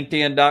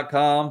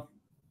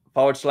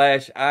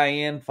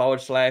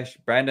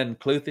linkedin.com/in/Brandon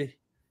Kluthe.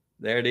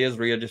 There it is.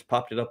 Rhea just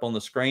popped it up on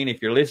the screen.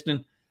 If you're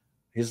listening,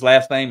 his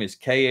last name is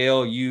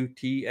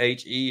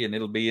Kluthe, and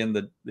it'll be in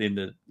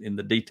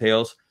the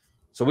details.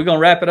 So we're gonna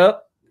wrap it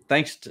up.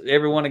 Thanks to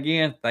everyone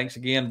again. Thanks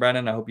again,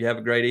 Brandon. I hope you have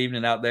a great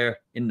evening out there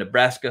in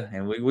Nebraska,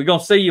 and we're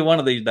gonna see you one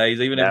of these days,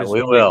 even if it's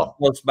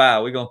close by.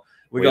 We're gonna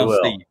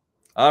see you.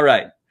 All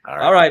right,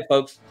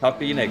 folks. Talk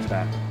to you next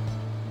time.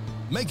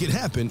 Make it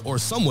happen, or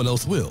someone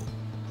else will.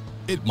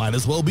 It might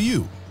as well be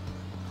you.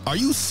 Are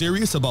you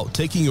serious about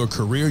taking your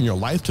career and your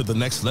life to the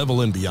next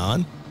level and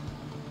beyond?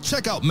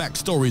 Check out Mac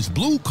Story's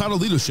Blue Collar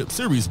Leadership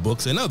Series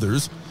books and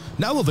others,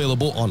 now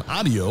available on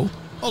audio,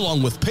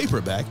 along with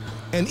paperback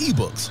and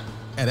ebooks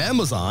at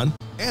Amazon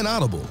and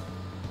Audible.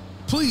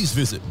 Please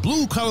visit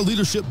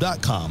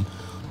bluecollarleadership.com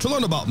to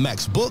learn about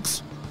Mac's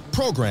books,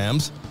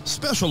 programs,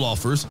 special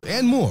offers,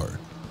 and more.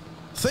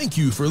 Thank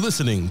you for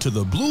listening to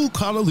the Blue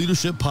Collar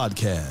Leadership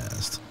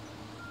Podcast.